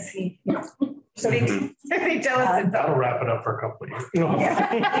 Yes, so they tell us it's that'll wrap it up for a couple of years.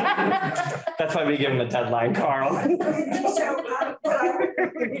 That's why we give them a deadline, Carl.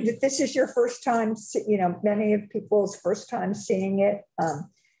 This is your first time, many of people's first time seeing it.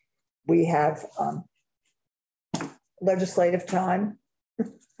 We have legislative time,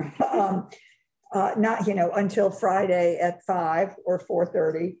 not, until Friday at 5 or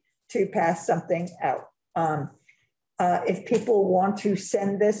 4:30 to pass something out. If people want to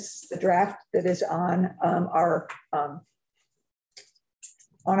send this, the draft that is on our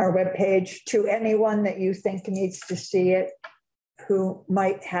webpage, to anyone that you think needs to see it, who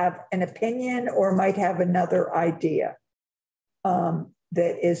might have an opinion or might have another idea,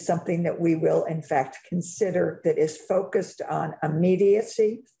 that is something that we will in fact consider, that is focused on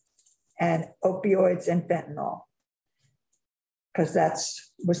immediacy and opioids and fentanyl, because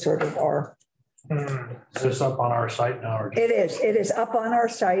was sort of our. Is this up on our site now? Or It is up on our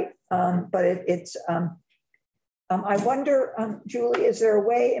site, but it's. I wonder, Julie, is there a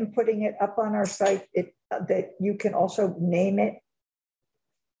way in putting it up on our site that you can also name it?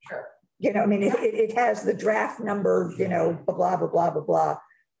 Sure. It has the draft number, blah, blah, blah, blah, blah, blah,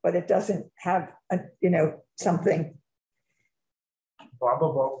 but it doesn't have, something. Blah,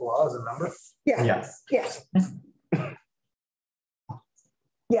 blah, blah, blah is a number? Yeah. Yes. Yes.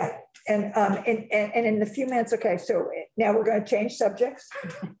 Yeah. And in the few minutes, okay, so now we're going to change subjects.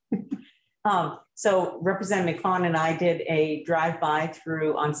 So Representative McFawn and I did a drive-by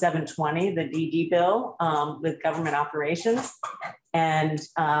through on 720, the DD bill with government operations. And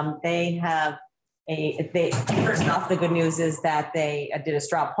they have first off, the good news is that they did a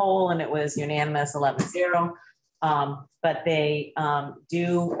straw poll and it was unanimous 11-0. But they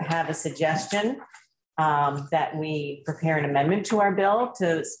do have a suggestion that we prepare an amendment to our bill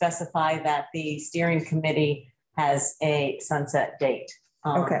to specify that the steering committee has a sunset date.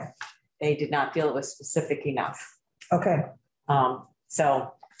 Okay. They did not feel it was specific enough. Okay.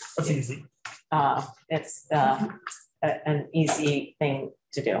 So that's easy. It's an easy thing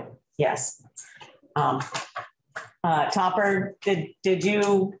to do. Yes. Topper, did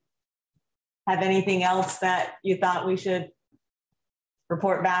you have anything else that you thought we should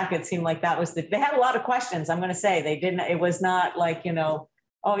report back? It seemed like that was they had a lot of questions. I'm going to say they didn't, it was not like, oh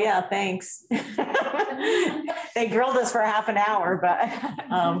yeah, thanks. They grilled us for half an hour, but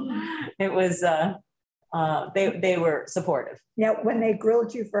it was, they were supportive. Now, when they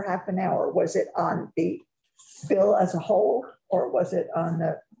grilled you for half an hour, was it on the bill as a whole, or was it on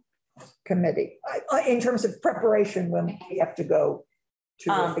the committee? In terms of preparation, when we have to go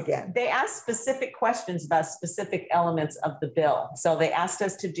to it again. They asked specific questions about specific elements of the bill. So they asked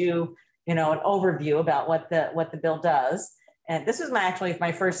us to do, an overview about what the bill does. And this was actually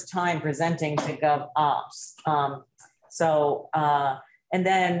my first time presenting to GovOps. So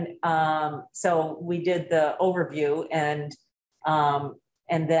we did the overview and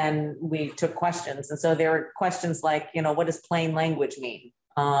then we took questions. And so there were questions like, what does plain language mean?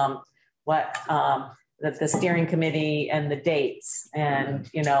 The steering committee and the dates, and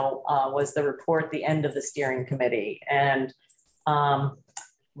was the report the end of the steering committee, and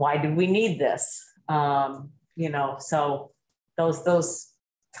why do we need this? So those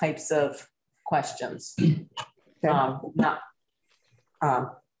types of questions. And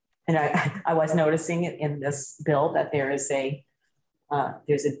I was noticing it in this bill that there's a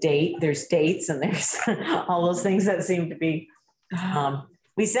date, there's dates, and there's all those things that seem to be.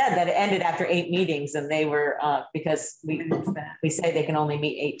 We said that it ended after 8 meetings, and they were because we say they can only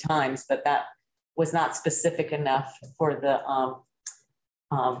meet 8 times, but that was not specific enough for the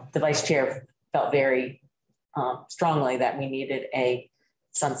vice chair felt very strongly that we needed a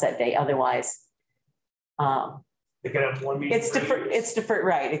sunset date. Otherwise, they could have 1 meeting. It's different,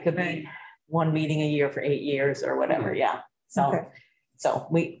 right? It could be 1 meeting a year for 8 years or whatever. Yeah. So, So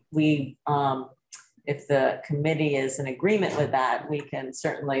we if the committee is in agreement with that, we can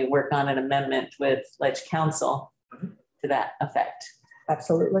certainly work on an amendment with Ledge Council to that effect.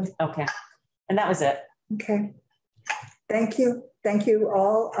 Absolutely. Okay. And that was it. Okay. Thank you. Thank you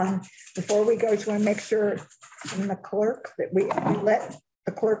all. Before we go, just want to make sure from the clerk that we let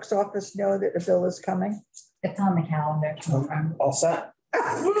the clerk's office know that the bill is coming. It's on the calendar. All set.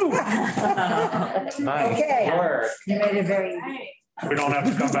 Nice. Okay. You made it very easy. We don't have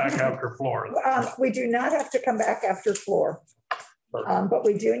to come back after floor. We do not have to come back after floor, but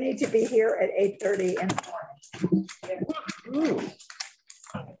we do need to be here at 8:30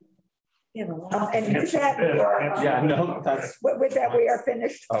 in the morning. And with that, Yeah, no, that's. with that, we are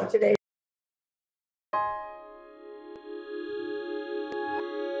finished for today.